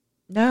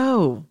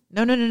 No.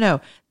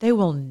 They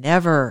will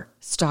never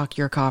stock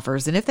your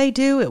coffers. And if they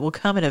do, it will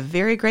come at a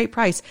very great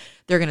price.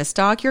 They're going to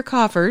stock your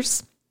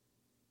coffers.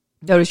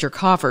 Notice your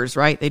coffers,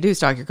 right? They do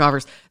stock your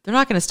coffers. They're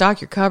not going to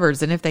stock your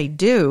cupboards. And if they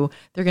do,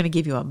 they're going to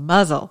give you a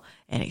muzzle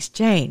in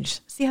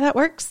exchange. See how that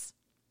works?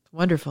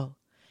 Wonderful.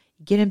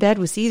 You get in bed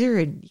with Caesar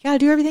and you got to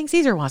do everything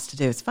Caesar wants to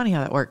do. It's funny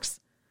how that works.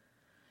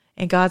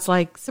 And God's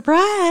like,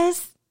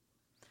 surprise.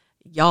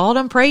 Y'all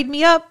done prayed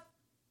me up.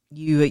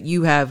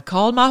 You have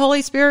called my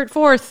Holy Spirit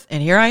forth,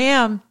 and here I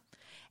am.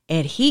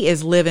 And he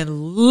is living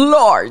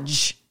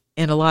large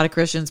in a lot of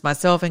Christians,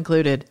 myself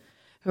included,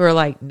 who are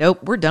like,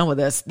 nope, we're done with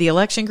this. The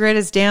election grid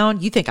is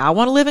down. You think I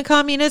want to live in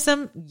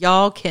communism?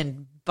 Y'all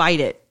can bite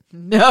it.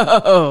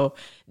 No.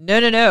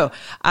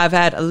 I've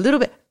had a little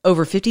bit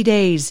over 50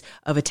 days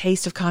of a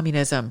taste of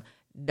communism.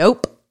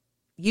 Nope.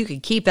 You can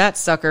keep that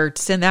sucker,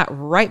 send that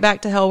right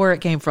back to hell where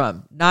it came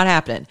from. Not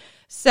happening.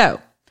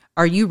 So,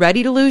 are you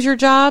ready to lose your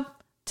job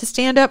to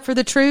stand up for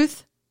the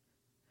truth?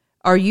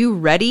 Are you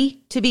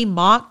ready to be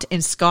mocked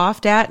and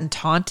scoffed at and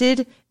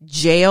taunted,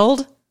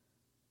 jailed?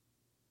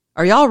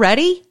 Are y'all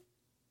ready?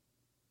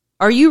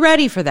 Are you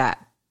ready for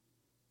that?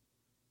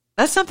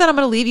 That's something I'm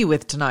going to leave you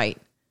with tonight.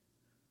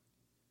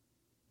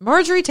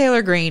 Marjorie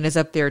Taylor Greene is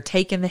up there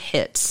taking the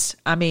hits.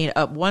 I mean,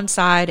 up one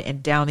side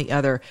and down the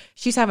other.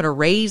 She's having to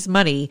raise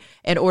money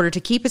in order to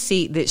keep a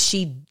seat that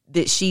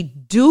she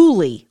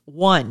duly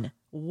won,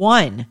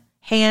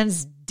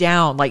 hands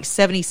down, like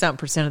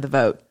 70-something% of the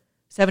vote.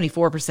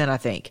 74%, I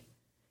think.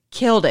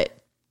 Killed it.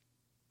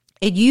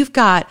 And you've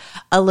got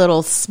a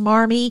little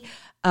smarmy,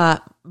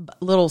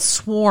 little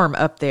swarm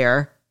up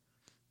there,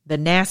 the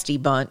nasty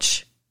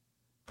bunch,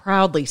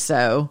 proudly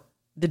so,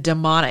 the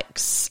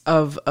demonics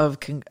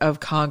of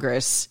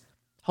Congress,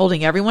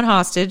 holding everyone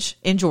hostage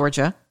in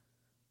Georgia.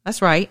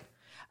 That's right.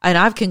 And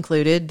I've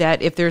concluded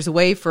that if there's a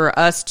way for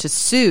us to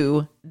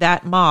sue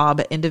that mob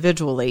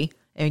individually,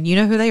 and you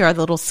know who they are, the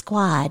little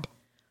squad,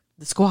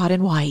 the squad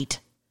in white,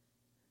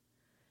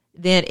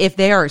 then if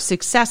they are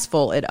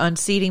successful at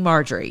unseating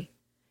Marjorie,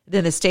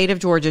 then the state of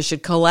Georgia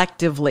should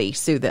collectively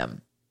sue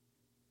them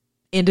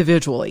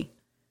individually.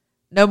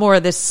 No more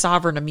of this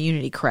sovereign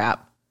immunity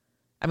crap.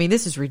 I mean,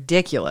 this is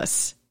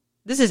ridiculous.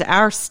 This is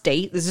our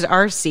state. This is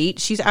our seat.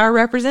 She's our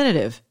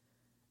representative.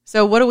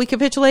 So what are we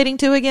capitulating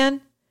to again?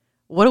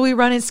 What are we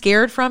running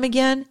scared from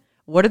again?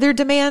 What are their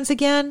demands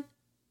again?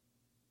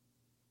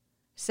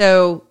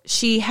 So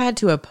she had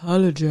to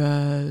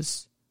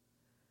apologize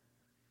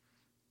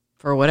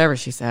for whatever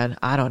she said.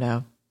 I don't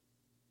know.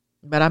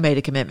 But I made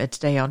a commitment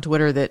today on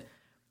Twitter that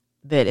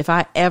if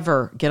I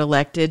ever get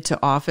elected to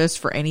office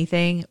for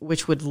anything,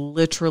 which would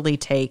literally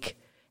take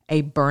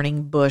a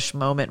burning bush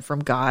moment from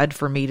God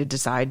for me to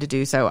decide to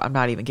do so, I'm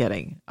not even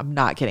kidding. I'm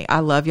not kidding.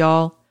 I love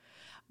y'all,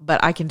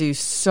 but I can do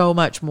so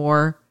much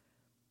more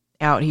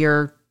out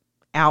here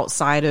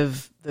outside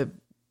of the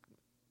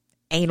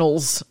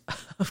annals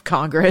of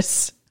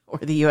Congress or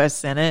the U.S.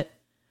 Senate.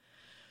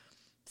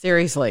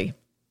 Seriously.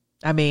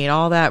 I mean,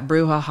 all that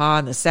brouhaha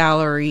and the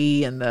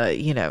salary and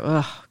the,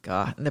 oh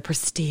God, and the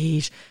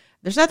prestige.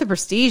 There's nothing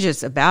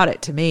prestigious about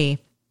it to me.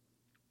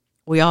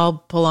 We all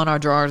pull on our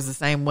drawers the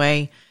same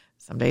way.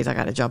 Some days I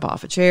got to jump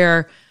off a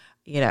chair,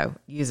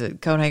 use a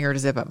coat hanger to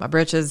zip up my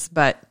britches.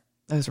 But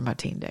those are my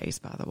teen days,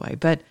 by the way.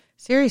 But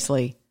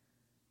seriously,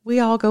 we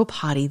all go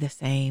potty the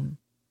same.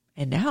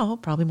 And now,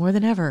 probably more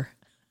than ever.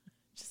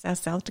 Just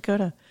ask South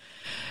Dakota.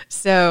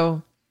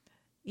 So,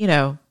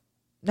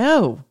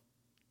 no.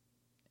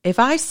 If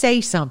I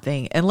say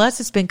something, unless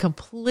it's been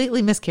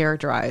completely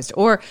mischaracterized,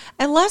 or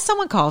unless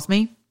someone calls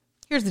me,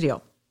 here's the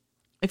deal.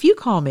 If you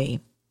call me,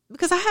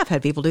 because I have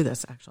had people do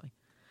this, actually.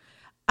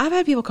 I've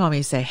had people call me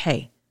and say,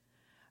 hey,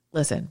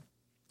 listen,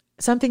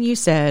 something you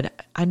said,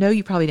 I know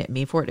you probably didn't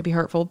mean for it to be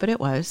hurtful, but it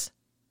was.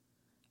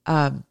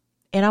 And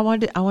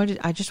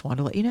I just wanted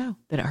to let you know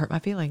that it hurt my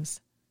feelings.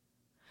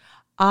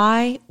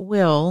 I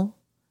will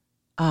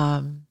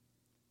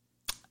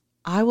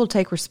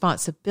take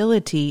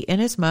responsibility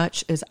in as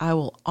much as I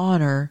will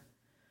honor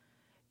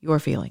your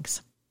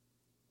feelings.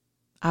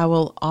 I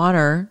will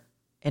honor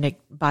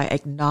by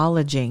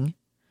acknowledging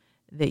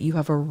that you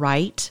have a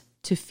right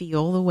to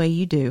feel the way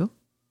you do.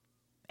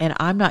 And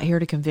I'm not here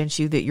to convince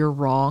you that you're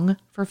wrong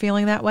for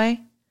feeling that way.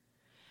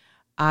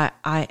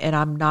 And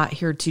I'm not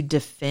here to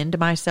defend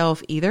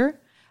myself either.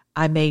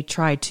 I may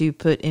try to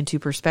put into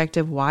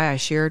perspective why I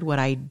shared what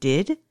I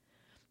did.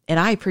 And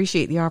I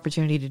appreciate the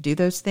opportunity to do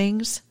those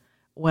things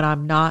when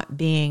I'm not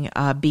being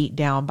beat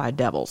down by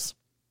devils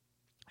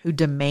who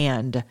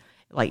demand,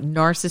 like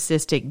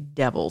narcissistic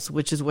devils,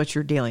 which is what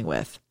you're dealing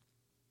with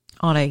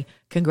on a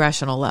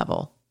congressional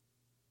level.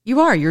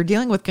 You're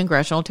dealing with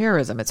congressional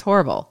terrorism. It's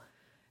horrible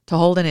to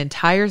hold an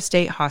entire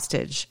state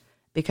hostage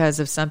because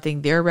of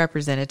something their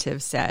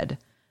representative said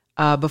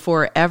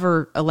before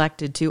ever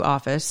elected to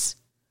office.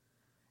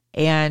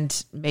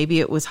 And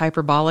maybe it was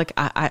hyperbolic.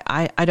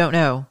 I don't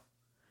know.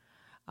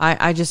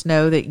 I just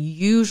know that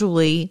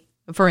usually,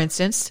 for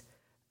instance,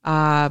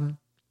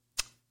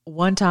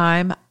 one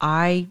time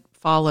I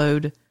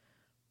followed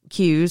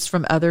cues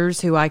from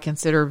others who I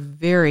consider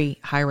very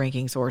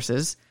high-ranking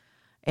sources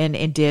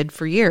and did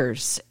for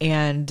years.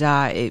 And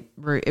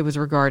it was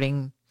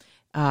regarding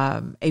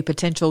a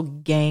potential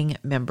gang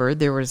member.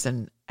 There was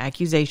an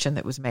accusation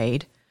that was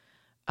made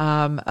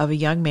of a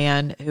young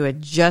man who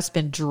had just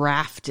been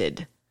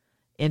drafted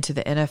into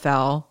the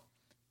NFL,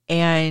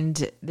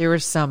 and there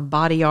was some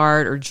body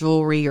art or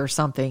jewelry or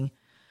something,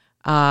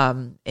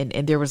 and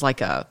there was like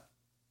a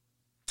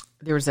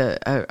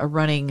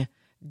running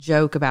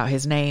joke about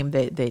his name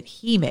that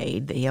he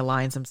made, that he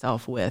aligns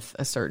himself with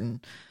a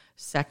certain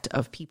sect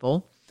of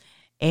people.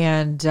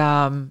 And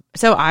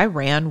so I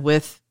ran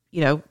with,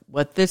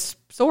 what this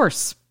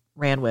source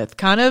ran with,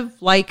 kind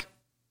of like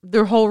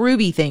the whole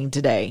Ruby thing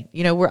today.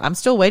 I'm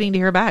still waiting to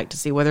hear back to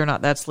see whether or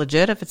not that's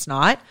legit. If it's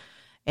not,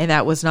 and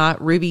that was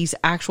not Ruby's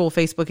actual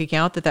Facebook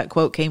account that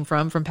quote came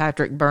from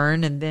Patrick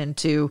Byrne and then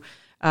to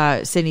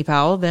Sidney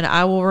Powell, then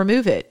I will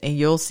remove it, and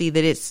you'll see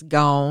that it's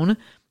gone.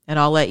 And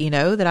I'll let you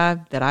know that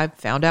I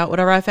found out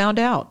whatever I found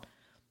out.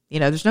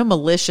 There's no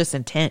malicious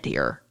intent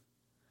here.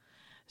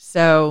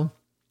 So,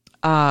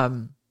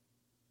 I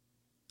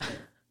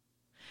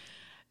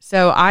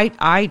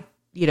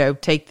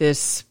take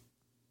this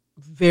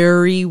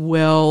very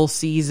well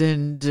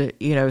seasoned,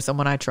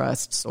 someone I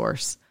trust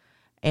source,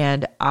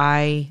 and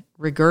I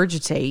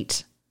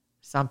regurgitate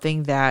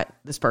something that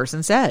this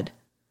person said,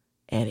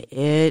 and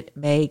it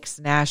makes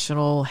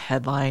national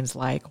headlines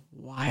like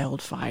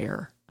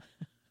wildfire.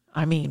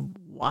 I mean,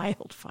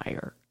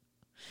 wildfire.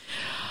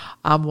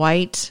 I'm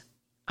white,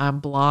 I'm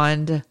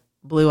blonde,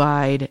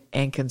 blue-eyed,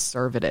 and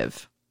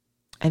conservative.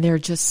 And there are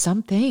just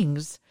some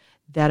things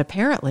that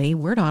apparently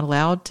we're not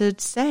allowed to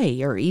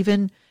say or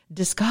even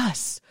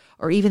discuss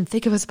or even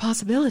think of as a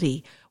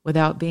possibility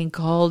without being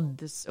called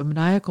this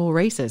maniacal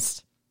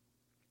racist,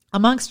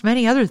 amongst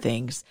many other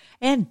things,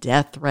 and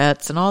death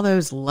threats and all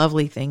those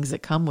lovely things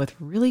that come with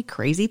really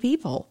crazy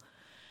people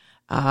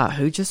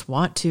who just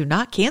want to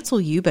not cancel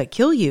you, but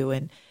kill you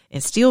and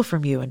steal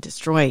from you and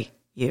destroy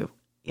you.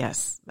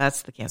 Yes,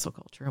 that's the cancel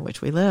culture in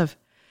which we live.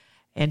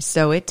 And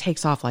so it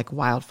takes off like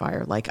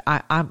wildfire. Like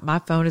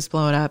my phone is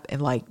blowing up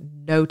in like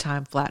no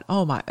time flat.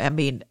 I'm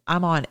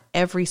on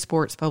every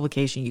sports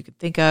publication you could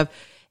think of.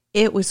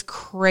 It was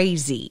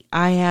crazy.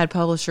 I had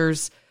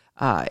publishers,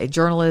 a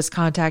journalist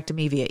contacted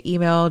me via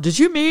email. Did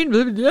you mean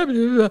blah, blah, blah,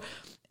 blah?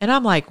 And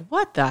I'm like,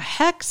 what the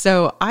heck?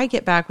 So I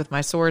get back with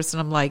my source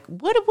and I'm like,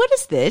 what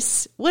is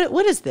this?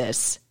 What is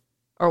this?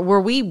 Or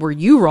were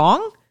you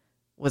wrong?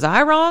 Was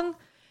I wrong?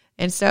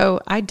 And so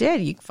I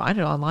did. You can find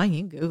it online. You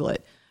can Google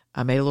it.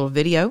 I made a little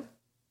video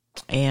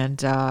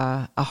and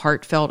a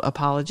heartfelt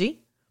apology.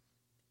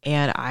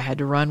 And I had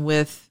to run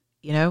with,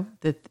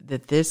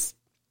 that this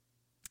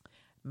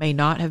may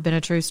not have been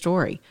a true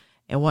story.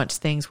 And once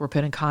things were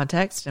put in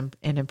context and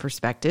in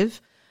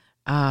perspective,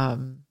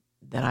 then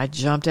I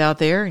jumped out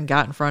there and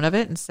got in front of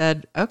it and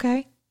said,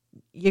 okay,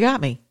 you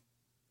got me.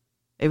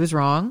 It was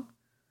wrong.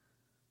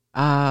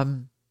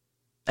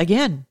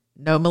 Again,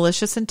 no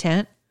malicious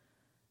intent.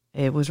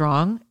 It was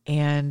wrong.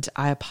 And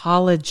I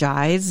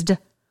apologized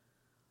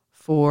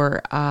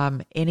for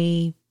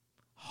any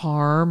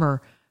harm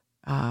or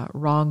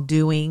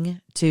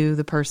wrongdoing to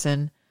the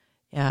person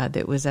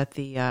that was at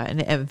the,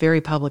 and a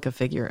very public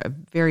figure,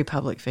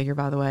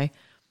 by the way.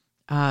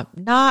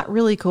 Not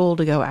really cool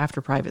to go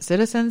after private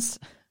citizens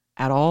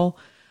at all.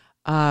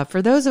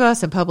 For those of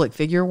us in public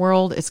figure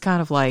world, it's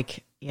kind of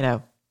like,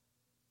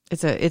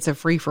 it's a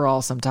free for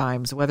all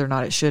sometimes, whether or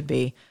not it should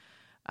be.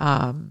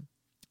 And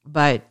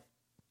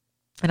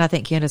I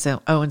think Candace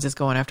Owens is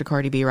going after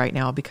Cardi B right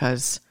now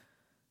because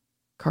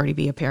Cardi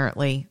B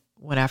apparently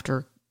went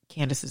after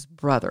Candace's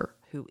brother,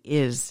 who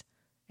is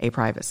a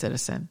private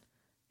citizen.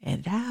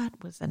 And that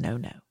was a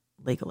no-no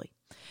legally.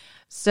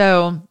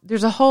 So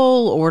there's a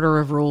whole order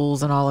of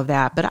rules and all of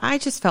that. But I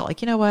just felt like,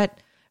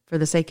 for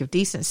the sake of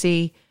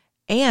decency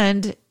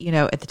and,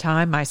 at the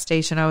time, my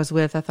station I was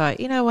with, I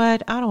thought, I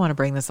don't want to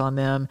bring this on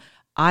them.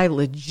 I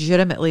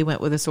legitimately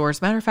went with a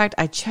source. Matter of fact,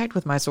 I checked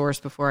with my source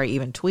before I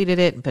even tweeted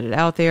it and put it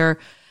out there.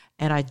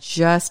 And I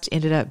just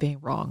ended up being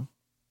wrong.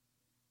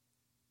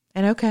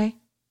 And okay,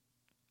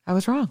 I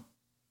was wrong.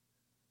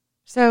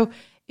 So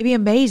it'd be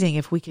amazing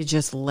if we could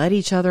just let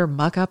each other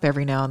muck up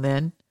every now and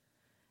then.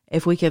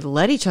 If we could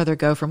let each other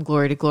go from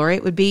glory to glory,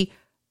 it would be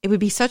It would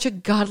be such a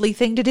godly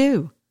thing to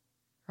do,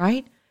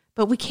 right?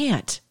 But we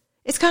can't.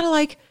 It's kind of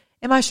like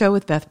in my show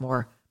with Beth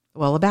Moore,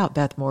 about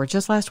Beth Moore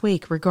just last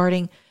week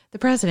regarding the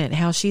president and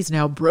how she's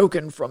now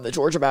broken from the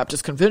Georgia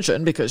Baptist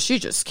Convention because she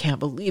just can't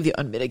believe the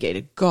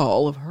unmitigated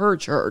gall of her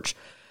church.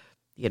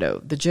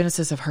 The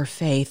genesis of her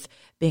faith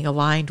being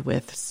aligned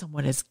with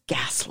someone as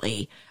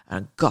ghastly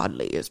and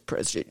ungodly as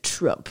President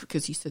Trump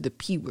because he said the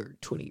P word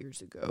 20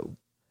 years ago.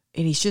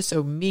 And he's just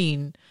so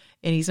mean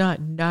and he's not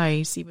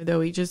nice, even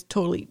though he just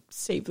totally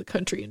saved the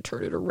country and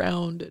turned it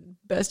around and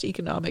best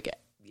economic,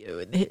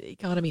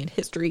 economy in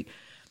history,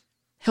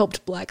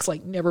 helped blacks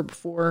like never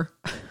before.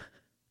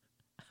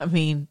 I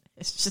mean,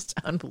 it's just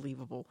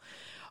unbelievable.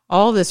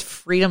 All this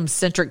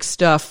freedom-centric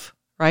stuff,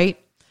 right?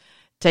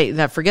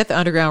 Forget the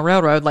Underground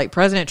Railroad. Like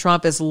President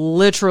Trump is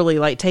literally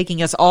like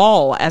taking us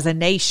all as a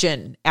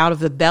nation out of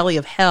the belly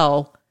of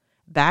hell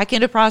back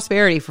into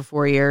prosperity for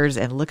 4 years.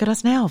 And look at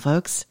us now,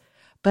 folks.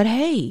 But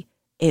hey,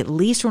 at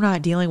least we're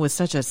not dealing with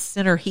such a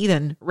sinner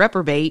heathen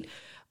reprobate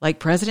like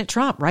President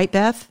Trump, right,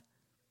 Beth?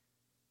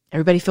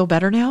 Everybody feel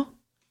better now?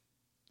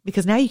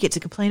 Because now you get to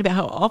complain about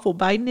how awful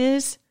Biden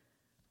is.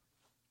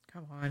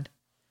 Come on.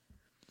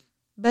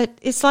 But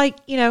it's like,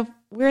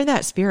 we're in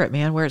that spirit,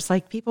 man, where it's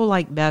like people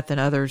like Beth and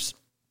others,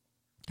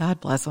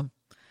 God bless them.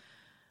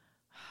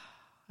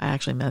 I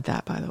actually meant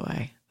that, by the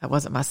way. That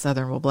wasn't my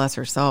Southern, well, bless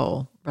her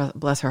soul,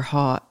 bless her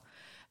heart.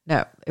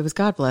 No, it was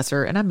God bless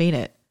her, and I mean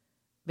it.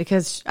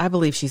 Because I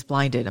believe she's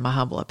blinded, in my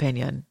humble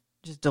opinion,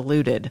 just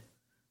deluded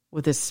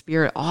with this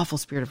spirit, awful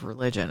spirit of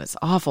religion. It's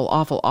awful,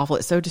 awful, awful.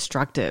 It's so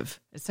destructive.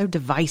 It's so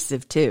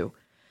divisive, too.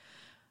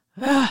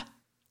 But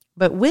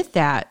with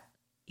that,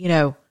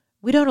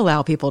 we don't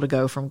allow people to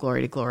go from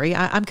glory to glory.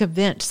 I'm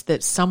convinced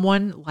that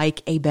someone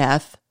like a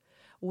Beth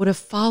would have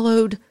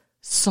followed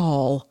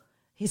Saul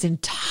his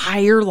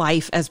entire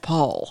life as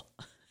Paul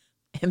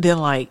and been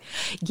like,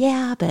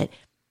 yeah, but,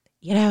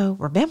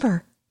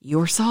 remember,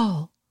 you're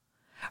Saul.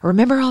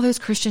 Remember all those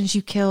Christians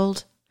you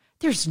killed?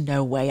 There's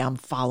no way I'm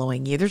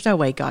following you. There's no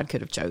way God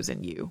could have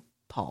chosen you,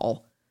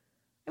 Paul.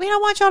 I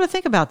want y'all to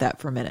think about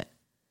that for a minute.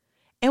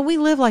 And we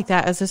live like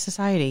that as a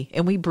society,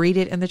 and we breed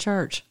it in the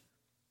church.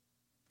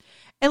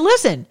 And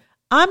listen,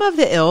 I'm of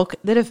the ilk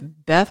that if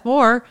Beth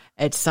Moore,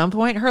 at some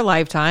point in her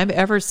lifetime,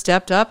 ever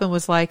stepped up and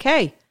was like,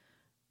 hey,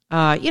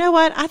 you know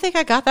what? I think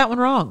I got that one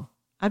wrong.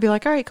 I'd be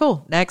like, all right,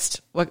 cool.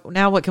 Next. What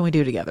can we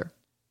do together?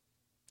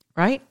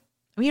 Right?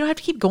 You don't have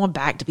to keep going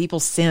back to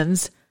people's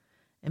sins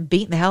and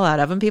beating the hell out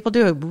of them. People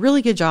do a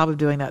really good job of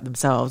doing that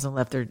themselves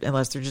unless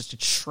they're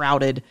just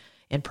shrouded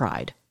in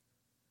pride.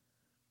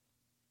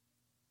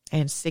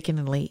 And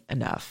sickeningly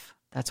enough,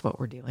 that's what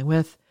we're dealing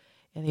with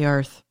in the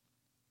earth.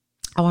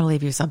 I want to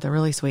leave you something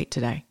really sweet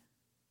today.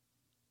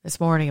 This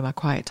morning in my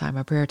quiet time,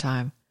 my prayer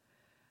time,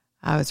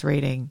 I was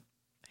reading,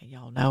 and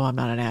y'all know I'm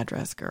not an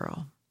address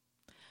girl.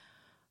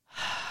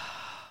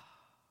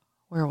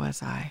 Where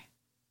was I?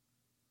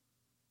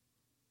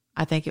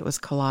 I think it was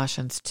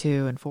Colossians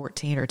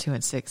 2:14 or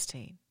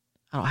 2:16.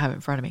 I don't have it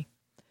in front of me.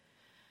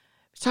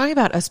 It's talking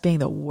about us being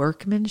the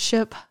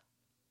workmanship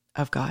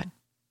of God.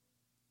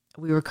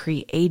 We were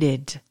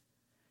created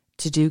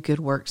to do good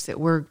works that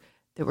were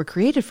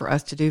created for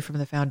us to do from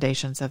the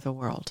foundations of the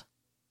world,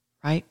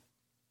 right?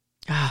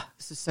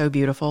 This is so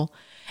beautiful.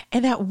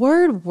 And that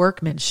word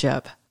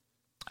workmanship,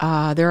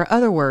 there are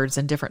other words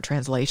in different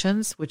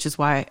translations, which is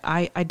why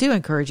I do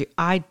encourage you.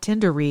 I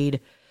tend to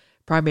read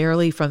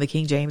primarily from the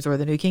King James or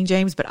the New King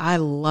James, but I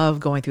love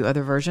going through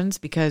other versions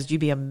because you'd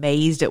be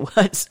amazed at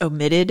what's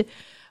omitted,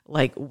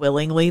 like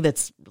willingly,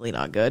 that's really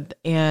not good.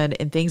 And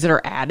things that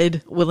are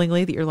added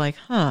willingly that you're like,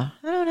 I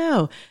don't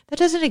know. That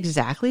doesn't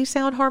exactly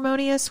sound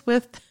harmonious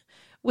with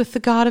the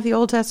God of the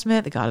Old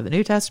Testament, the God of the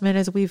New Testament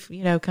as we've,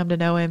 come to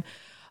know him.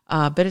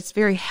 But it's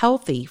very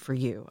healthy for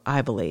you,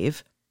 I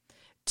believe,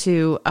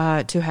 to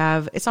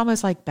have, it's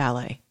almost like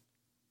ballet.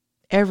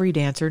 Every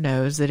dancer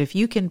knows that if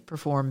you can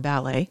perform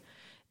ballet,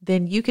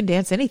 then you can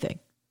dance anything.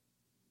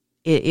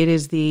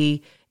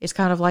 It's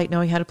kind of like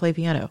knowing how to play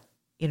piano.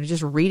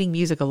 Just reading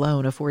music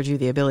alone affords you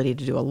the ability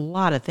to do a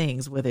lot of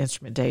things with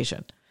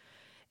instrumentation.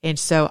 And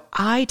so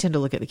I tend to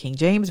look at the King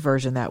James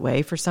Version that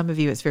way. For some of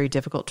you, it's very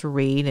difficult to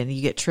read, and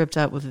you get tripped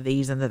up with the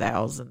these and the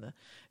thous and the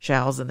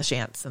shalls and the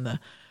shants and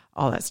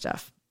all that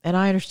stuff. And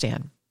I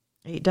understand.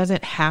 It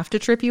doesn't have to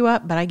trip you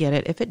up, but I get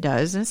it. If it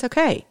does, then it's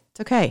okay.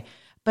 It's okay.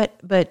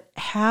 But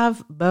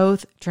have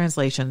both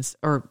translations,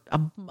 or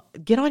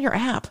get on your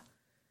app.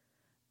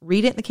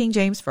 Read it in the King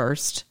James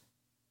first,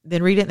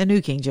 then read it in the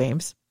New King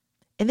James,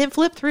 and then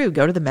flip through.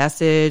 Go to the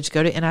Message,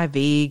 go to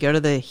NIV, go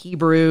to the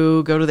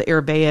Hebrew, go to the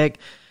Aramaic.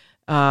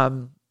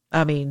 Aramaic.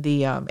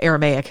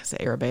 I say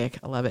Arabic.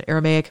 I love it.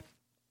 Aramaic.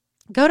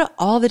 Go to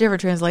all the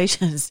different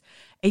translations,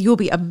 and you'll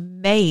be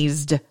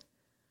amazed.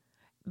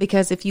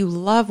 Because if you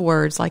love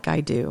words like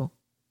I do,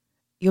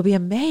 you'll be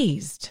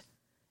amazed.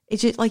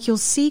 It's just like you'll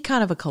see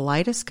kind of a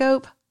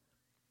kaleidoscope.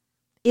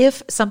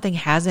 If something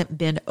hasn't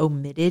been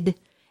omitted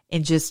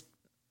and just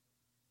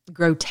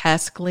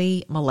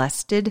grotesquely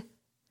molested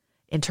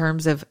in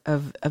terms of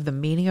the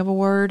meaning of a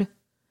word,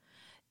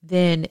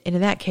 then in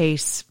that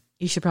case,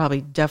 you should probably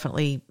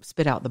definitely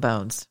spit out the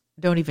bones.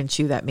 Don't even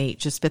chew that meat.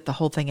 Just spit the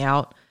whole thing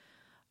out,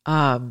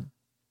 and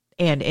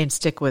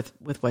stick with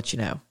what you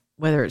know,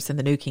 whether it's in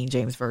the New King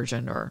James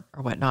Version or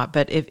whatnot.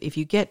 But if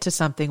you get to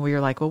something where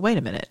you're like, well, wait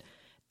a minute,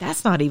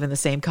 that's not even the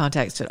same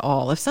context at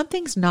all. If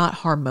something's not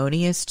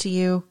harmonious to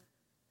you,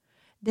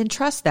 then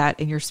trust that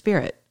in your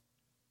spirit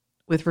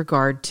with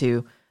regard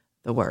to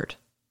the word.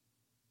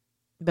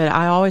 But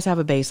I always have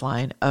a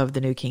baseline of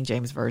the New King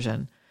James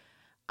Version,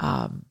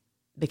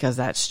 because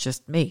that's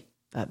just me.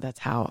 That's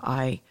how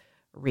I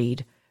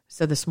read.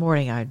 So this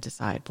morning I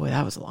decided, boy,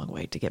 that was a long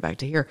way to get back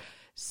to here.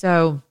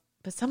 So,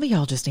 but some of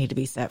y'all just need to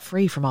be set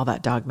free from all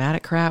that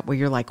dogmatic crap where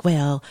you're like,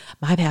 well,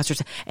 my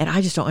pastor's, and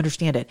I just don't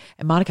understand it.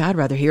 And Monica, I'd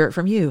rather hear it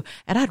from you.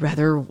 And I'd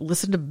rather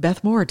listen to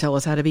Beth Moore tell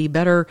us how to be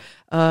better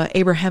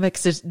Abrahamic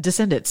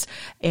descendants.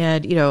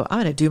 And, you know,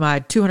 I'm going to do my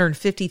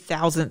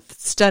 250,000th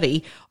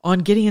study on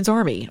Gideon's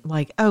army. I'm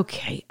like,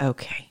 okay.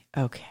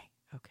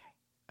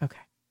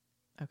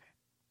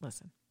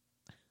 Listen,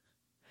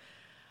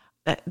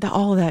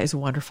 all of that is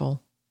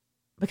wonderful.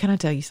 But can I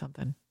tell you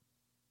something?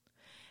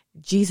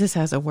 Jesus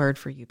has a word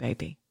for you,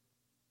 baby.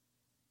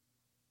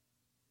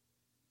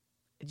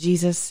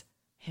 Jesus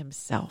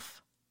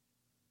himself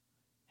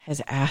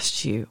has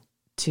asked you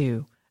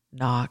to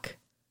knock,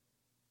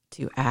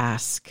 to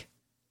ask,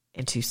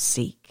 and to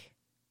seek.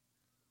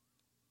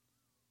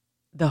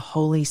 The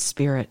Holy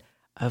Spirit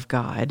of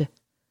God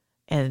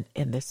and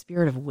the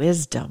Spirit of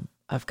wisdom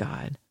of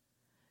God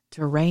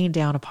to rain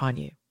down upon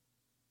you,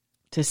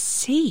 to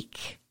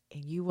seek,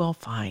 and you will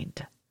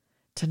find,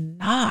 to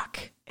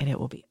knock, and it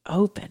will be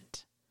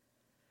opened,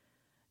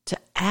 to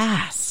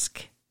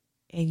ask,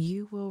 and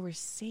you will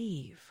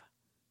receive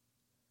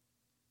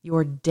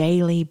your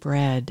daily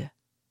bread.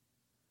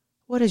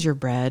 What is your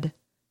bread?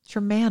 It's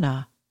your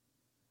manna.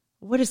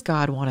 What does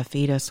God want to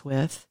feed us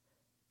with?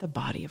 The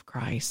body of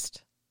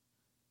Christ.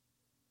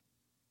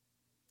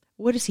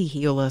 What does he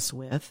heal us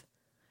with?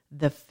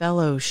 The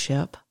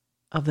fellowship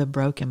of the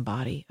broken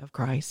body of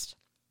Christ.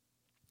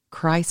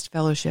 Christ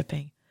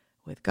fellowshipping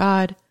with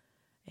God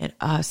and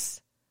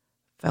us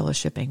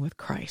fellowshipping with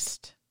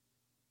Christ.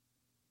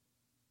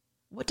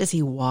 What does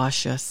he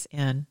wash us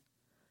in?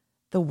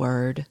 The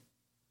word.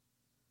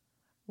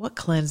 What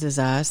cleanses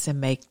us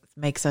and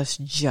makes us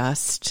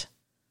just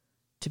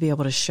to be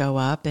able to show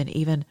up and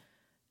even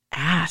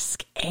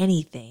ask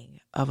anything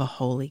of a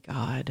holy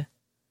God?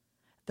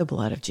 The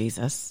blood of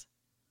Jesus.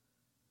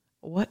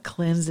 What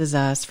cleanses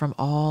us from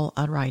all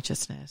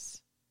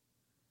unrighteousness?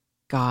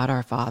 God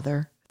our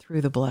Father,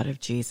 through the blood of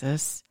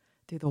Jesus,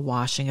 through the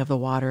washing of the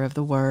water of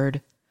the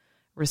word,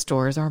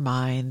 restores our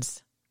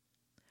minds,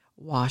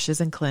 washes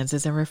and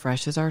cleanses and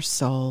refreshes our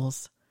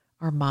souls,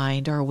 our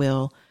mind, our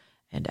will,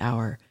 and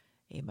our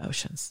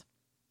emotions.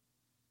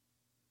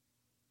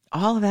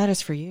 All of that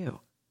is for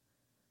you.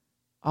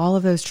 All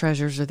of those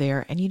treasures are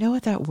there. And you know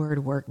what that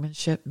word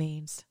workmanship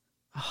means?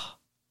 Oh,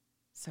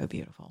 so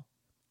beautiful.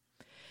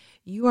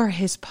 You are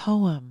his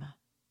poem.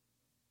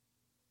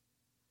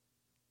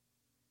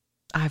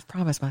 I've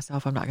promised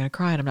myself I'm not going to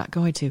cry, and I'm not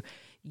going to.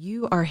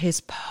 You are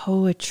his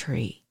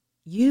poetry.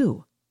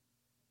 You.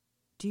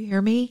 Do you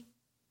hear me?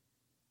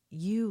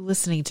 You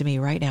listening to me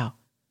right now.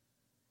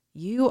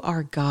 You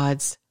are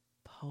God's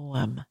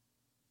poem.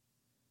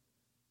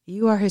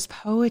 You are his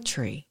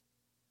poetry.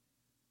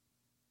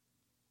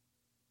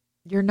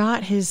 You're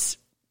not his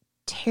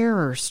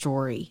terror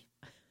story.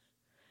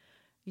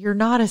 You're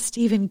not a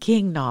Stephen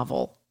King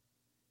novel.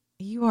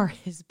 You are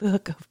his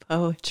book of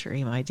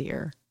poetry, my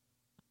dear.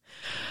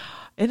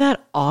 Isn't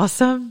that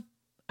awesome?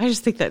 I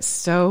just think that's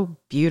so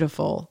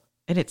beautiful.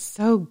 And it's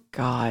so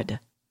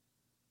God.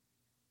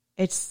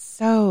 It's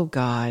so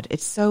God.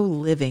 It's so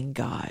living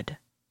God.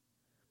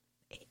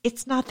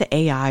 It's not the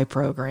AI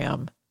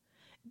program.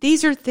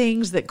 These are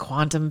things that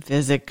quantum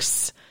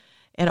physics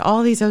and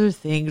all these other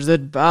things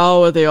that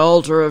bow at the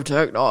altar of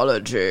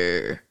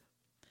technology.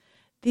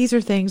 These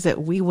are things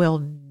that we will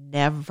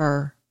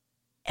never,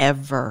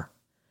 ever.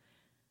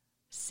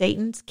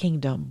 Satan's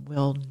kingdom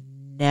will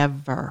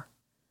never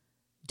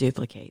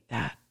duplicate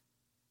that,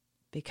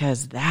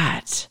 because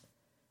that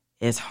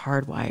is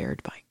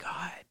hardwired by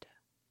God.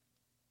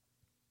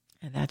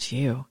 And that's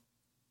you.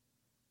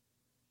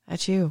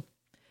 That's you.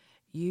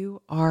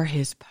 You are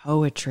his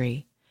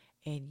poetry,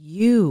 and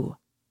you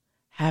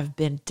have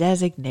been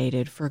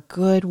designated for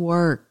good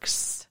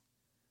works.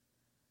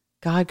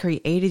 God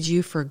created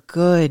you for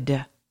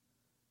good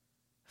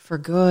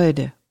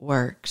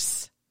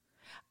works.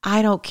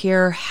 I don't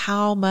care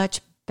how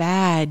much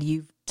bad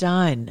you've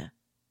done.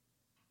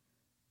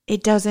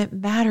 It doesn't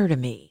matter to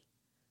me.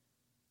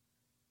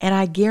 And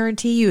I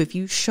guarantee you, if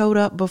you showed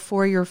up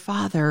before your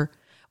Father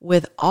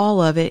with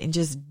all of it and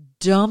just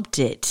dumped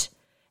it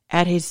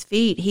at his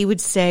feet, he would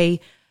say,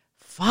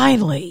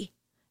 finally,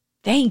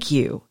 thank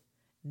you.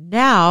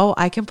 Now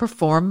I can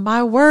perform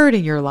my word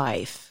in your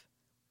life.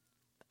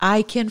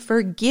 I can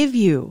forgive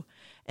you,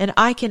 and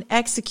I can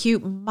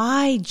execute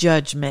my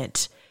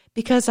judgment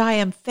because I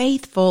am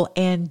faithful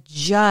and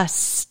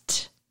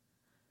just.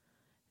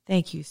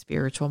 Thank you,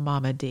 spiritual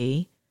Mama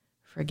D,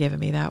 for giving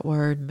me that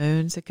word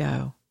moons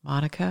ago,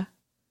 Monica.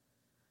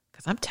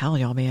 Because I'm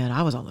telling y'all, man,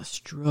 I was on the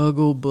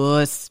struggle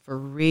bus for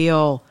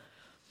real.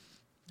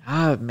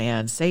 Oh,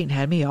 man, Satan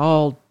had me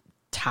all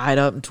tied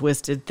up and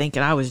twisted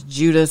thinking I was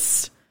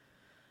Judas.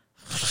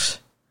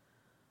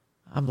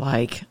 I'm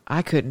like,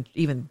 I couldn't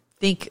even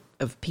think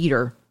of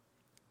Peter,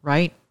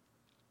 right?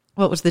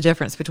 What was the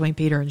difference between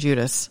Peter and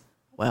Judas?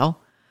 Well,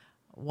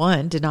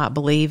 one did not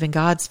believe in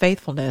God's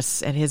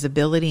faithfulness and his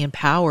ability and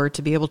power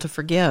to be able to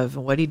forgive.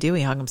 And what did he do?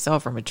 He hung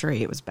himself from a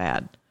tree. It was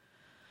bad.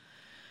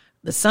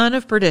 The son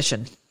of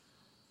perdition.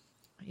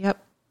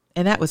 Yep.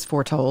 And that was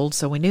foretold,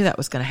 so we knew that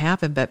was going to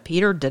happen. But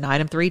Peter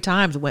denied him 3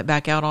 times and went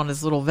back out on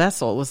his little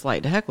vessel. It was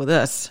like, to heck with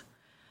this.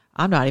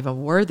 I'm not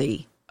even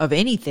worthy of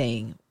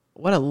anything.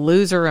 What a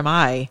loser am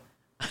I.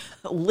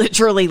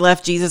 Literally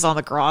left Jesus on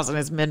the cross in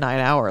his midnight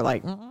hour.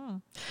 Like,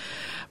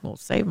 won't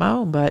save my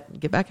own butt.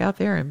 Get back out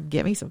there and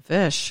get me some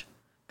fish,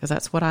 because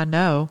that's what I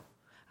know.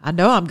 I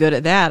know I'm good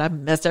at that. I've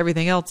messed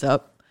everything else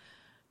up.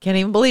 Can't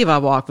even believe I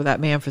walked with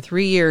that man for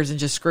 3 years and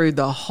just screwed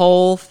the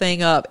whole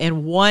thing up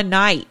in one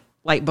night.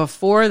 Like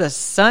before the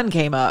sun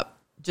came up,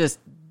 just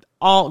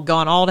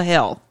gone all to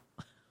hell.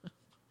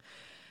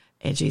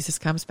 And Jesus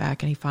comes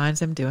back and he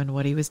finds him doing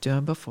what he was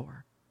doing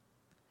before.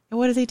 And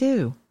what does he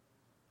do?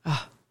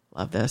 Oh,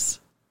 love this.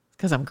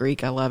 Because I'm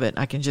Greek, I love it.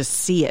 I can just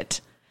see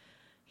it.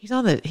 He's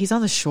on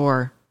the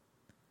shore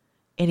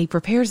and he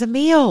prepares a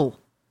meal.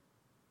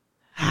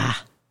 I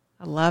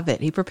love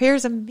it. He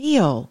prepares a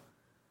meal.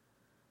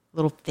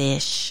 Little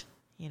fish,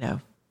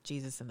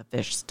 Jesus and the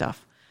fish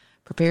stuff.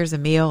 Prepares a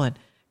meal and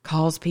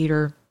calls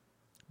Peter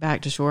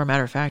back to shore.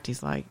 Matter of fact,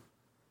 he's like,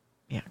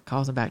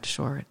 calls him back to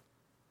shore.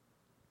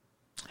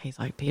 He's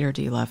like, Peter,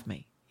 do you love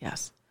me?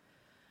 Yes.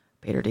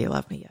 Peter, do you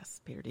love me? Yes.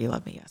 Peter, do you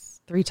love me?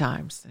 Yes. 3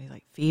 times. And he's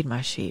like, feed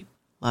my sheep,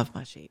 love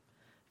my sheep,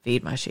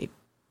 feed my sheep.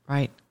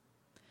 Right?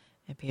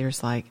 And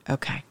Peter's like,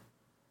 okay.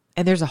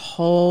 And there's a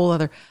whole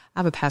other, I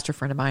have a pastor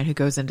friend of mine who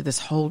goes into this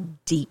whole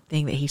deep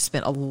thing that he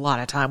spent a lot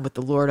of time with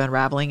the Lord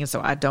unraveling. And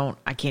so I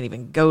can't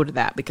even go to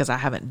that because I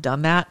haven't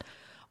done that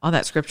on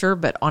that scripture,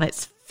 but on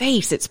its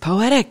face, it's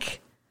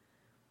poetic.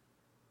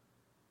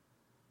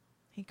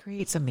 He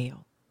creates a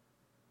meal.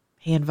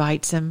 He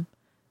invites him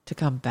to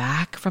come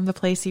back from the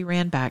place he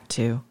ran back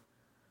to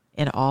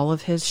in all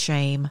of his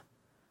shame,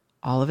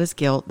 all of his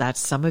guilt. That's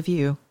some of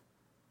you.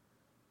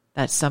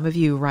 That's some of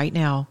you right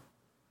now.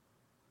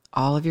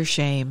 All of your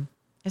shame.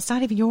 It's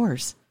not even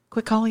yours.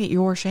 Quit calling it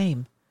your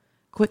shame.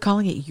 Quit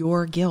calling it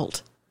your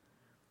guilt.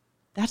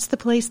 That's the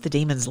place the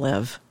demons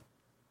live.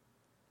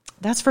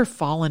 That's for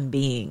fallen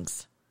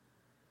beings.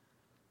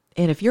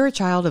 And if you're a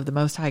child of the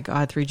Most High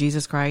God through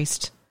Jesus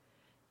Christ,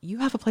 you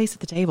have a place at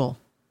the table.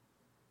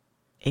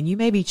 And you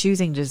may be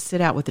choosing to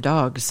sit out with the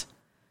dogs,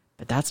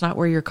 but that's not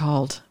where you're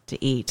called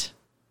to eat.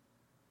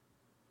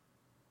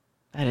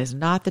 That is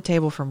not the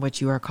table from which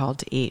you are called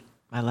to eat,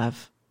 my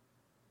love.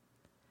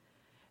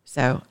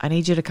 So I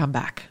need you to come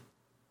back.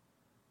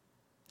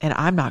 And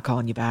I'm not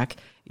calling you back.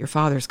 Your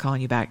Father's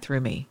calling you back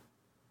through me.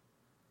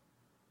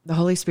 The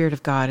Holy Spirit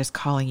of God is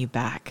calling you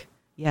back.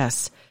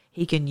 Yes,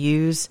 he can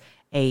use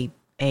a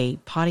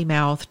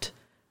potty-mouthed,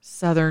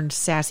 southern,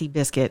 sassy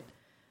biscuit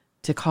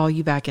to call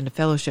you back into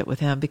fellowship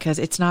with him, because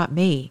it's not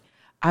me.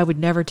 I would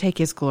never take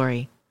his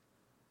glory.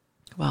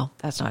 Well,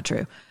 that's not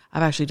true.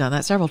 I've actually done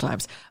that several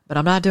times, but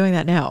I'm not doing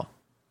that now.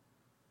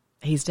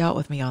 He's dealt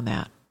with me on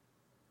that.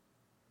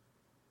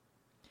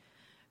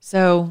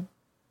 So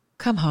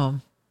come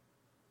home.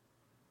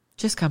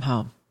 Just come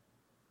home.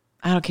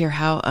 I don't care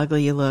how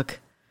ugly you look,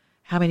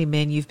 how many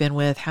men you've been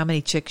with, how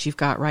many chicks you've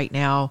got right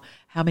now,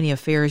 how many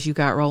affairs you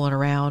got rolling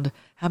around,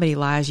 how many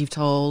lies you've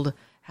told,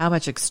 how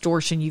much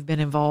extortion you've been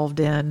involved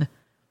in,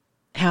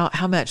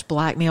 how much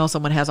blackmail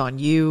someone has on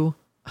you,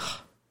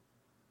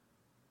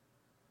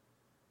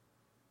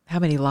 how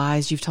many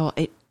lies you've told.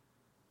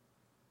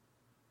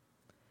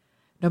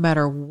 No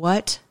matter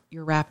what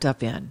you're wrapped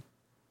up in,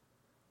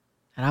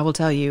 and I will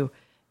tell you,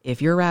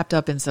 if you're wrapped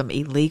up in some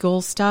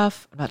illegal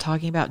stuff, I'm not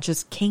talking about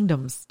just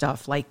kingdom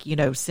stuff, like,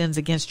 sins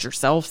against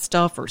yourself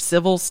stuff or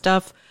civil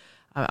stuff.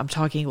 I'm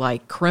talking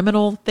like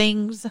criminal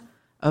things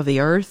of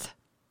the earth.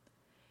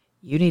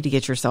 You need to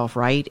get yourself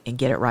right and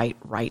get it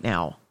right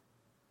now.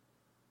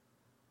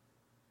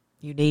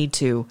 You need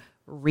to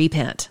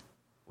repent,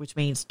 which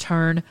means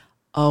turn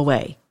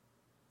away.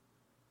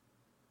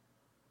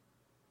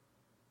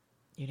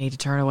 You need to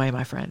turn away,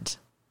 my friend.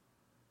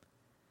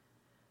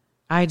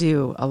 I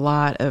do a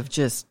lot of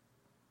just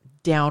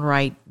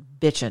downright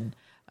bitching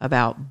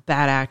about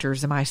bad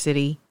actors in my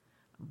city,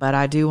 but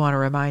I do want to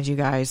remind you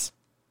guys,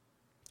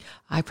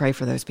 I pray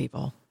for those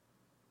people,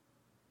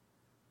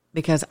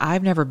 because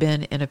I've never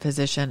been in a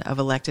position of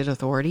elected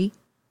authority,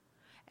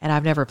 and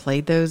I've never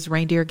played those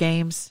reindeer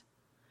games.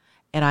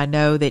 And I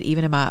know that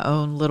even in my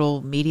own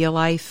little media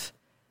life,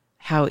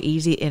 how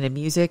easy in a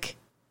music,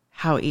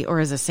 or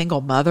as a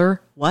single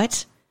mother,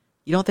 what?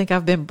 You don't think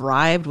I've been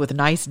bribed with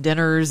nice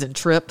dinners and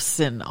trips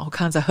and all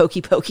kinds of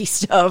hokey pokey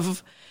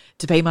stuff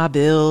to pay my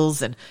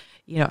bills? And,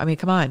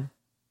 come on.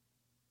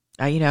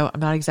 I'm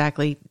not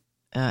exactly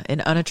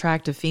an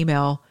unattractive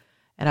female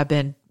And I've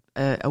been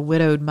a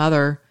widowed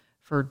mother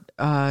for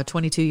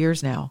 22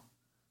 years now.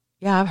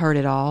 Yeah, I've heard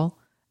it all.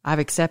 I've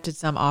accepted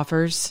some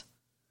offers.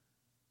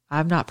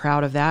 I'm not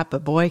proud of that,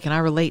 but boy, can I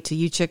relate to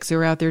you chicks who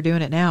are out there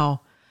doing it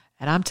now.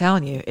 And I'm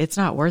telling you, it's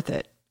not worth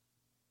it.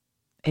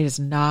 It is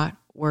not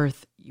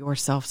worth your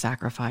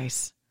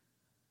self-sacrifice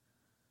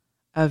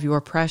of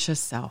your precious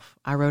self.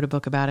 I wrote a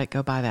book about it.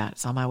 Go buy that.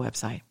 It's on my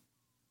website.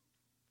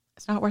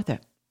 It's not worth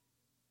it.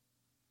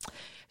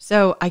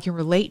 So I can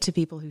relate to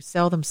people who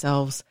sell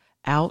themselves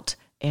out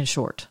and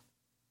short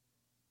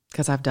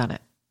because I've done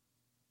it.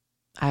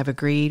 I have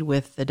agreed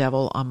with the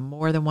devil on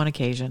more than one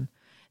occasion,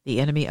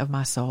 the enemy of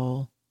my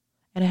soul,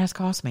 and it has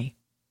cost me.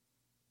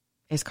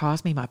 It's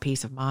cost me my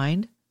peace of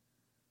mind,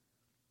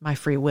 my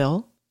free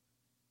will,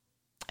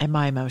 and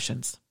my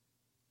emotions.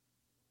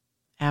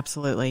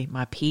 Absolutely.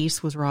 My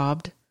peace was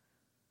robbed.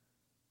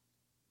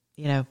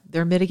 You know,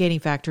 there are mitigating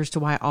factors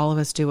to why all of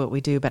us do what we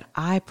do, but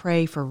I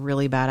pray for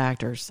really bad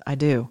actors. I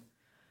do.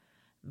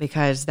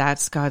 Because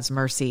that's God's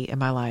mercy in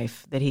my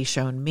life that he's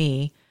shown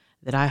me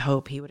that I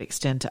hope he would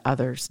extend to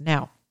others.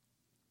 Now,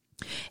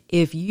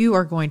 if you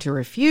are going to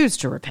refuse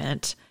to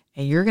repent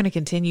and you're going to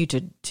continue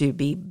to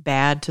be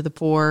bad to the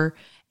poor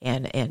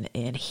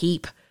and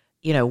heap,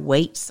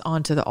 weights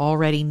onto the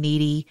already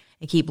needy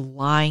and keep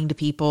lying to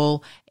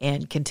people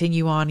and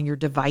continue on in your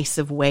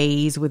divisive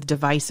ways with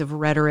divisive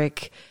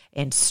rhetoric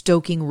and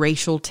stoking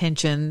racial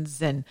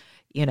tensions and,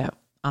 no,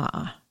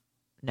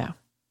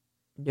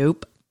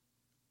 nope.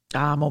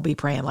 I'm going to be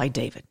praying like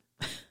David.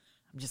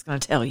 I'm just going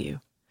to tell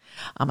you.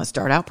 I'm going to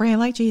start out praying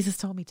like Jesus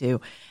told me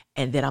to,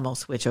 and then I'm going to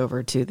switch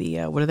over to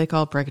the, what are they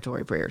called?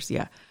 Precatory prayers.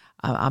 Yeah.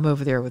 I'm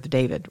over there with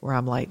David where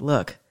I'm like,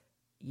 look,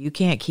 you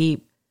cannot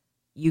keep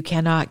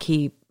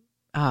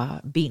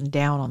beating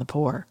down on the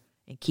poor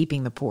and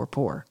keeping the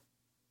poor.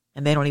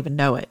 And they don't even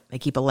know it. They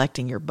keep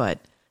electing your butt.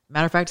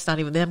 Matter of fact, it's not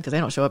even them because they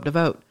don't show up to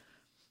vote.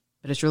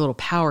 But it's your little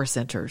power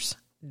centers.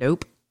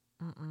 Nope.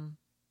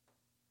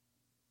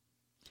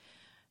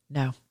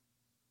 No.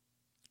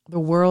 The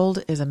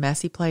world is a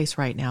messy place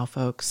right now,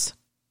 folks.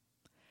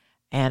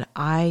 And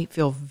I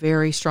feel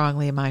very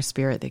strongly in my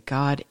spirit that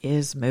God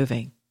is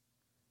moving.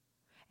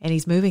 And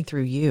he's moving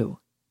through you.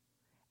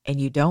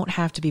 And you don't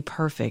have to be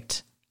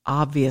perfect.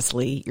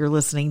 Obviously, you're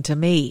listening to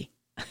me.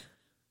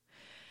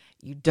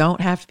 You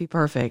don't have to be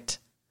perfect.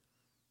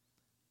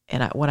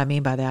 And what I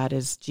mean by that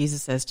is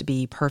Jesus says to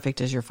be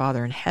perfect as your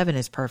Father in heaven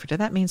is perfect.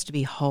 And that means to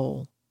be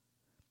whole.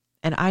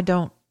 And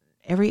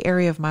every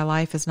area of my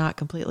life is not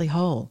completely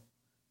whole.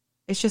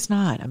 It's just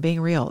not. I'm being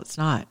real. It's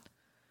not.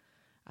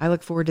 I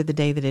look forward to the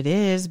day that it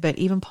is. But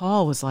even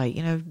Paul was like,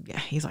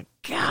 he's like,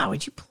 God,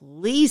 would you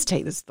please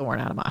take this thorn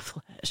out of my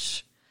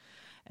flesh?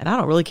 And I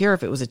don't really care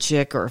if it was a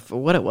chick or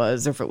what it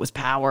was, or if it was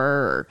power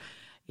or,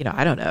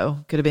 I don't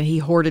know. Could have been he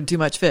hoarded too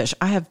much fish.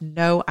 I have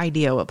no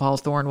idea what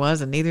Paul's thorn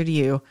was, and neither do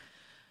you.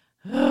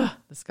 The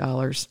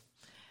scholars.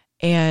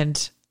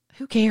 And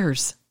who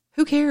cares?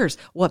 Who cares?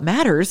 What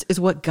matters is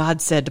what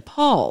God said to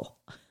Paul.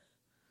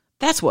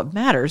 That's what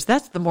matters.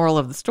 That's the moral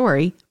of the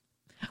story.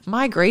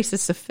 My grace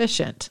is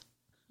sufficient.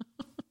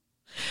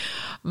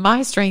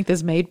 My strength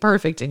is made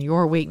perfect in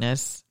your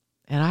weakness.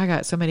 And I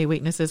got so many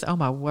weaknesses. Oh,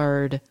 my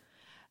word.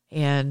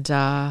 And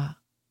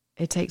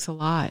it takes a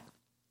lot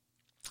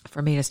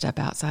for me to step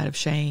outside of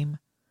shame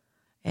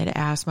and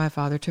ask my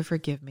Father to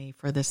forgive me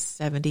for the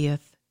 70th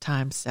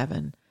times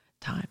 7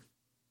 time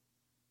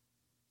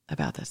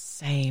about the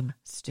same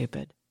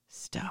stupid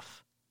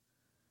stuff.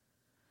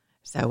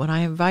 So when I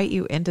invite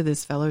you into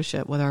this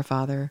fellowship with our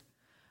Father,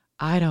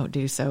 I don't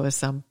do so as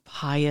some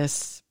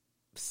pious,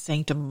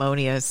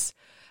 sanctimonious.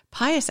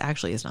 Pious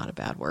actually is not a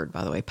bad word,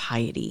 by the way.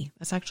 Piety.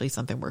 That's actually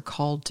something we're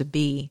called to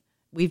be.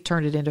 We've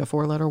turned it into a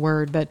 4-letter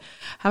word, but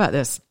how about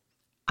this?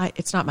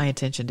 It's not my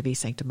intention to be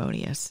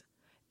sanctimonious.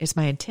 It's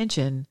my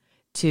intention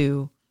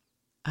to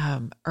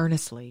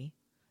earnestly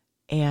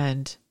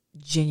and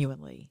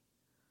genuinely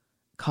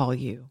call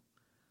you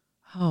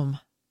home,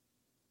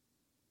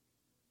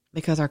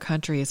 because our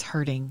country is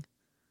hurting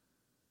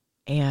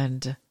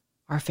and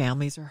our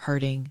families are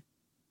hurting.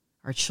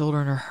 Our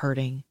children are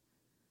hurting.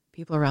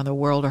 People around the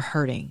world are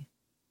hurting.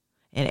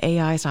 And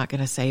AI is not going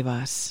to save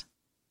us.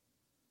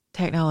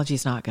 Technology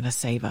is not going to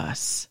save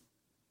us.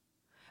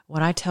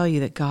 When I tell you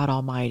that God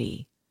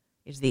Almighty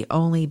is the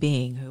only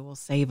being who will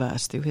save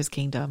us through his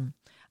kingdom,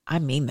 I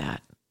mean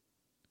that.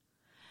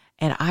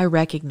 And I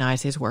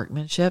recognize his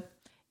workmanship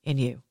in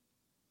you.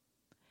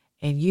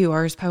 And you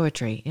are his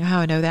poetry. You know how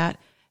I know that?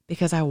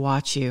 Because I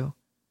watch you.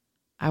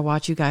 I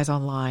watch you guys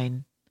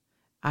online.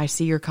 I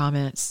see your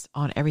comments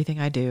on everything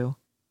I do.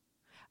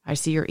 I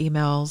see your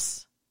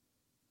emails.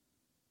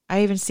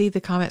 I even see the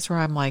comments where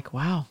I'm like,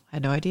 wow, I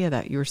had no idea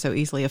that you were so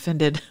easily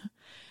offended.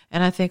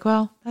 And I think,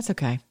 well, that's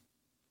okay.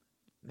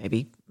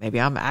 Maybe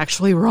I'm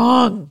actually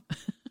wrong.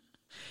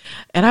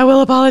 And I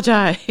will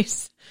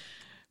apologize.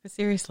 But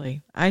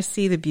seriously, I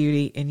see the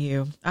beauty in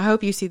you. I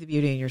hope you see the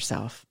beauty in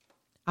yourself.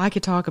 I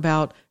could talk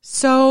about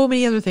so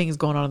many other things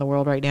going on in the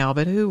world right now,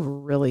 but who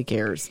really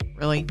cares?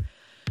 Really?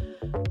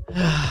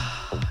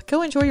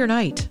 Go enjoy your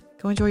night.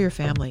 Go enjoy your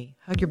family.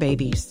 Hug your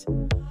babies.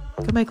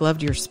 Go make love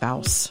to your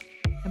spouse.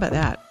 How about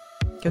that?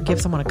 Go give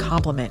someone a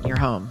compliment in your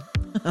home.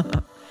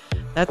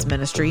 That's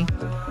ministry.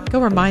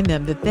 Go remind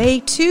them that they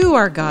too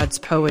are God's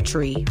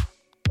poetry.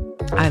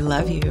 I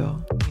love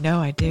you. You know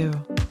I do.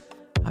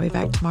 I'll be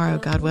back tomorrow,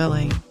 God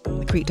willing.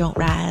 The creek don't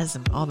rise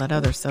and all that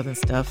other southern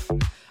stuff.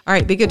 All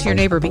right, be good to your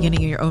neighbor,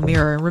 beginning in your own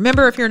mirror.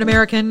 Remember, if you're an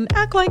American,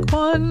 act like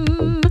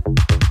one.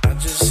 I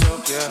just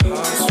hope your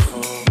heart's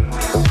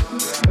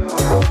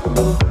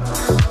full.